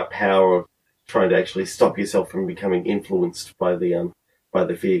building up power of trying to actually stop yourself from becoming influenced by the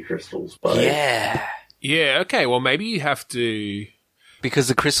fear crystals. Yeah. Yeah. Okay. Well, maybe you have to. Because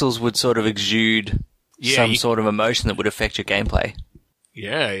the crystals would sort of exude some sort of emotion that would affect your gameplay.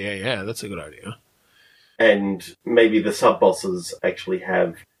 Yeah. That's a good idea. And maybe the sub-bosses actually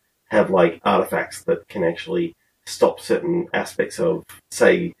have like artifacts that can actually stop certain aspects of,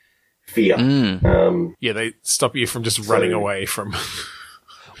 say, fear. Yeah, they stop you from just running away from.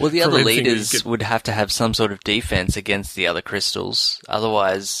 Well, the from other anything leaders would have to have some sort of defense against the other crystals.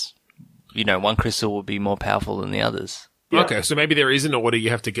 Otherwise, one crystal would be more powerful than the others. Yeah. Okay, so maybe there is an order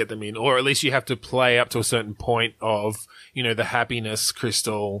you have to get them in, or at least you have to play up to a certain point of, the happiness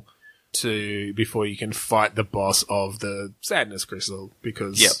crystal before you can fight the boss of the sadness crystal,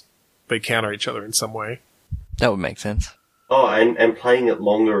 because they counter each other in some way. That would make sense. Oh, and playing it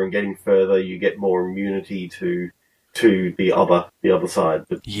longer and getting further, you get more immunity to the other side.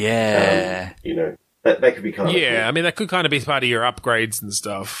 But, yeah. That could be kind of Yeah, cool. I mean, that could kind of be part of your upgrades and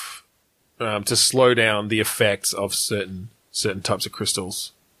stuff. To slow down the effects of certain types of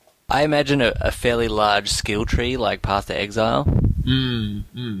crystals. I imagine a fairly large skill tree like Path to Exile.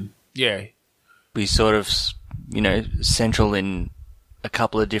 Yeah. Be sort of, central in a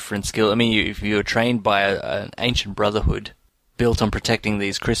couple of different skills. I mean, if you were trained by an ancient brotherhood built on protecting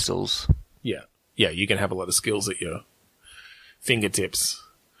these crystals. Yeah. Yeah, you can have a lot of skills at your fingertips.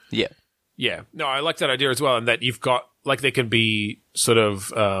 Yeah. Yeah. No, I like that idea as well, and that you've got, like, there can be sort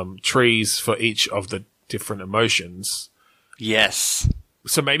of trees for each of the different emotions. Yes.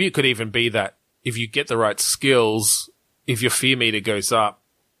 So maybe it could even be that if you get the right skills, if your fear meter goes up,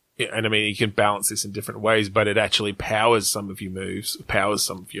 and I mean, you can balance this in different ways, but it actually powers some of your moves, powers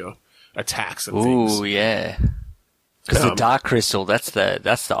some of your attacks and things. Ooh, yeah. Because the Dark Crystal, that's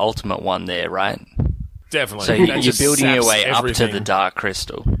the ultimate one there, right? Definitely. So That you're just building your saps way up to everything. the Dark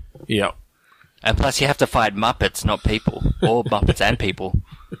Crystal. Yeah. And plus you have to fight Muppets, not people. Or Muppets and people.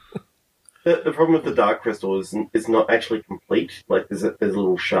 The problem with the Dark Crystal is it's not actually complete. Like there's a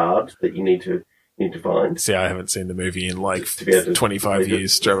little shard that you need to find. See, I haven't seen the movie in like To be able to 25 complete it.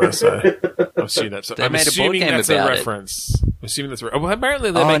 years, Trevor, so I'm assuming that's, They made a board game that's about a it. reference. I'm assuming that's well,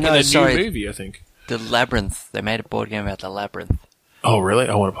 apparently they're Oh, making no, a sorry. new movie, I think. The Labyrinth. They made a board game about the Labyrinth. Oh, really?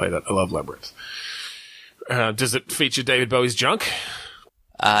 I want to play that. I love Labyrinth. Does it feature David Bowie's junk?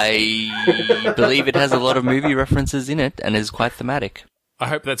 I believe it has a lot of movie references in it and is quite thematic. I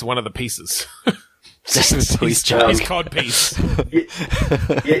hope that's one of the pieces. Please, His cod piece.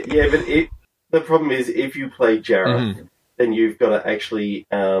 Yeah, but the problem is if you play Jareth, then you've got to actually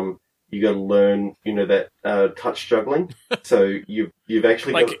you got to learn, that touch juggling. So you've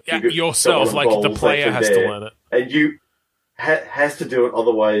actually Like got yourself, got one like the bowl player section has to there, learn it. and you has to do it.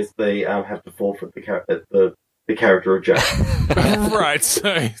 Otherwise, they have to forfeit the character of Jareth. Right,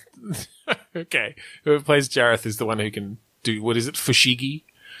 so... okay. Whoever plays Jareth is the one who can do... What is it? Fushigi?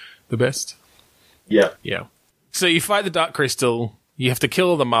 The best? Yeah. Yeah. So you fight the Dark Crystal. You have to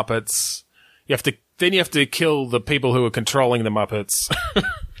kill the Muppets. Then you have to kill the people who are controlling the Muppets.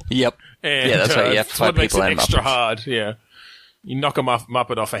 Yep. And, Yeah, that's right. You have to that's fight what makes people it and extra Muppets. hard. Yeah. You knock a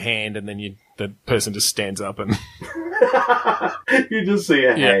Muppet off a hand, and then the person just stands up and You just see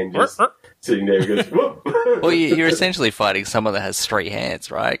a hand just sitting there and goes, whoop. Well, you're essentially fighting someone that has 3 hands,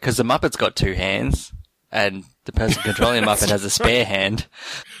 right? Because the Muppet's got 2 hands, and the person controlling the Muppet has a spare hand.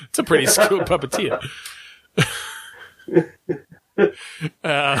 It's a pretty skilled puppeteer.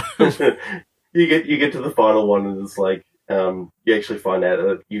 you get to the final one, and it's like you actually find out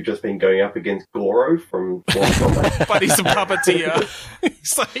that you've just been going up against Goro from Mortal Kombat. But he's a puppeteer.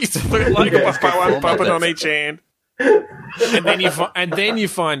 He's like one puppet on each hand. And then you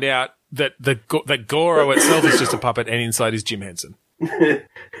find out that that Goro itself is just a puppet, and inside is Jim Henson.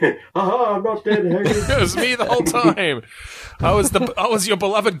 Aha! I'm not dead. It was me the whole time. I was your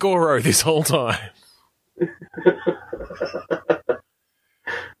beloved Goro this whole time.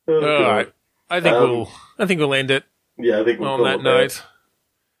 All right, I think we'll end it. Yeah, I think we'll on that note.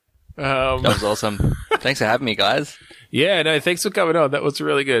 That was awesome. Thanks for having me, guys. Yeah, no, thanks for coming on. That was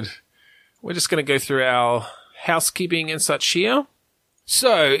really good. We're just going to go through our housekeeping and such here.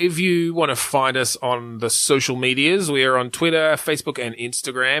 So, if you want to find us on the social medias, we are on Twitter, Facebook, and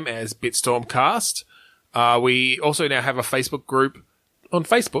Instagram as BitstormCast. We also now have a Facebook group on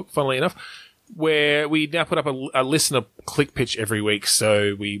Facebook, funnily enough, where we now put up a listener click pitch every week.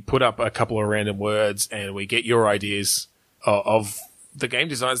 So we put up a couple of random words and we get your ideas of the game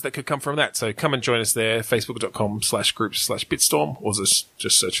designs that could come from that. So come and join us there, facebook.com/groups/Bitstorm, or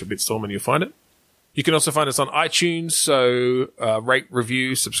just search for Bitstorm and you'll find it. You can also find us on iTunes, so rate,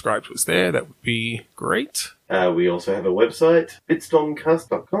 review, subscribe to us there. That would be great. We also have a website,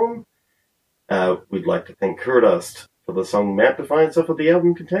 bitstormcast.com. We'd like to thank Kuradust for the song Map Defiance off of the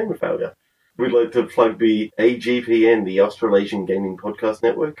album Containment Failure. We'd like to plug the AGPN, the Australasian Gaming Podcast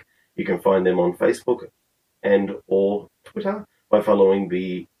Network. You can find them on Facebook and or Twitter by following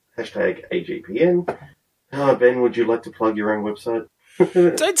the hashtag AGPN. Ben, would you like to plug your own website?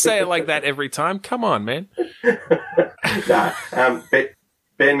 Don't say it like that every time. Come on, man.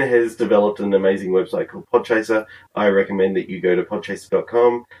 Ben has developed an amazing website called Podchaser. I recommend that you go to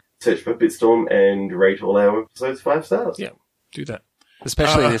podchaser.com, search for Bitstorm, and rate all our episodes 5 stars. Yeah, do that.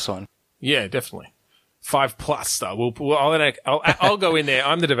 Especially this one. Yeah, definitely. 5+ star. I'll go in there.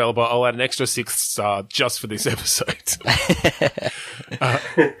 I'm the developer. I'll add an extra 6 star just for this episode.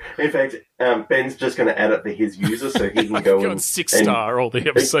 In fact, Ben's just going to add it for his user so he can go and 6 star all the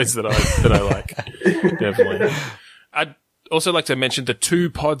episodes that I like. Definitely. I'd also like to mention the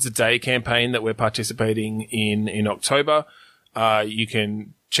 2 pods a day campaign that we're participating in October. You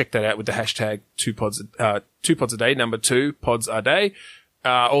can check that out with the hashtag 2 pods a day, number 2 pods a day.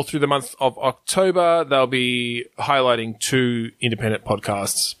 All through the month of October, they'll be highlighting 2 independent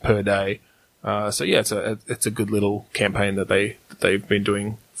podcasts per day. So yeah, it's a good little campaign that they've been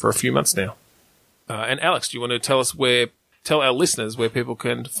doing for a few months now. And Alex, do you want to tell our listeners where people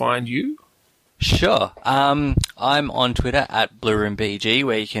can find you? Sure. I'm on Twitter at BlueRoomBG,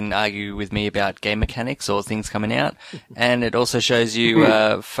 where you can argue with me about game mechanics or things coming out. And it also shows you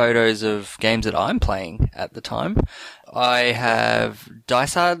photos of games that I'm playing at the time. I have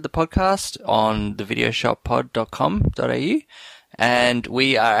Dysard, the podcast, on thevideoshoppod.com.au. And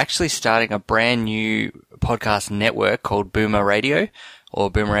we are actually starting a brand new podcast network called Boomer Radio,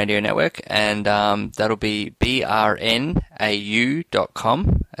 or Boomer Radio Network. And that'll be brnau.com,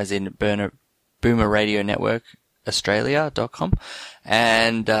 as in Boomer Radio Network Australia.com,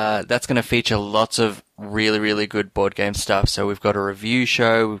 and that's going to feature lots of really, really good board game stuff. So we've got a review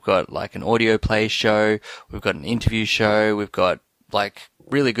show, we've got like an audio play show, we've got an interview show, we've got like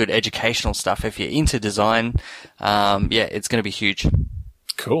really good educational stuff. If you're into design, it's going to be huge.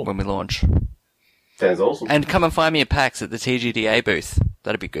 Cool. When we launch. Sounds awesome. And come and find me at PAX at the TGDA booth.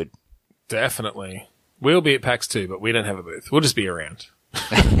 That'd be good. Definitely. We'll be at PAX too, but we don't have a booth. We'll just be around.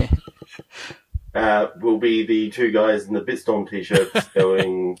 We'll be the 2 guys in the Bitstorm t-shirts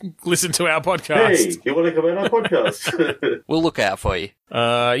going, listen to our podcast. Hey, you want to come on our podcast? We'll look out for you.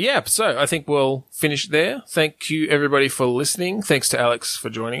 So I think we'll finish there. Thank you, everybody, for listening. Thanks to Alex for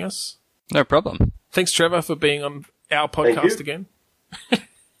joining us. No problem. Thanks, Trevor, for being on our podcast again.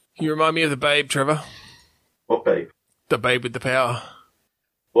 You remind me of the Babe, Trevor. What Babe? The Babe with the power.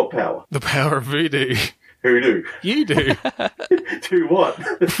 What power? The power of voodoo. Who do? You do. Do what?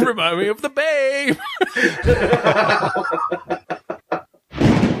 Remind me of the Babe.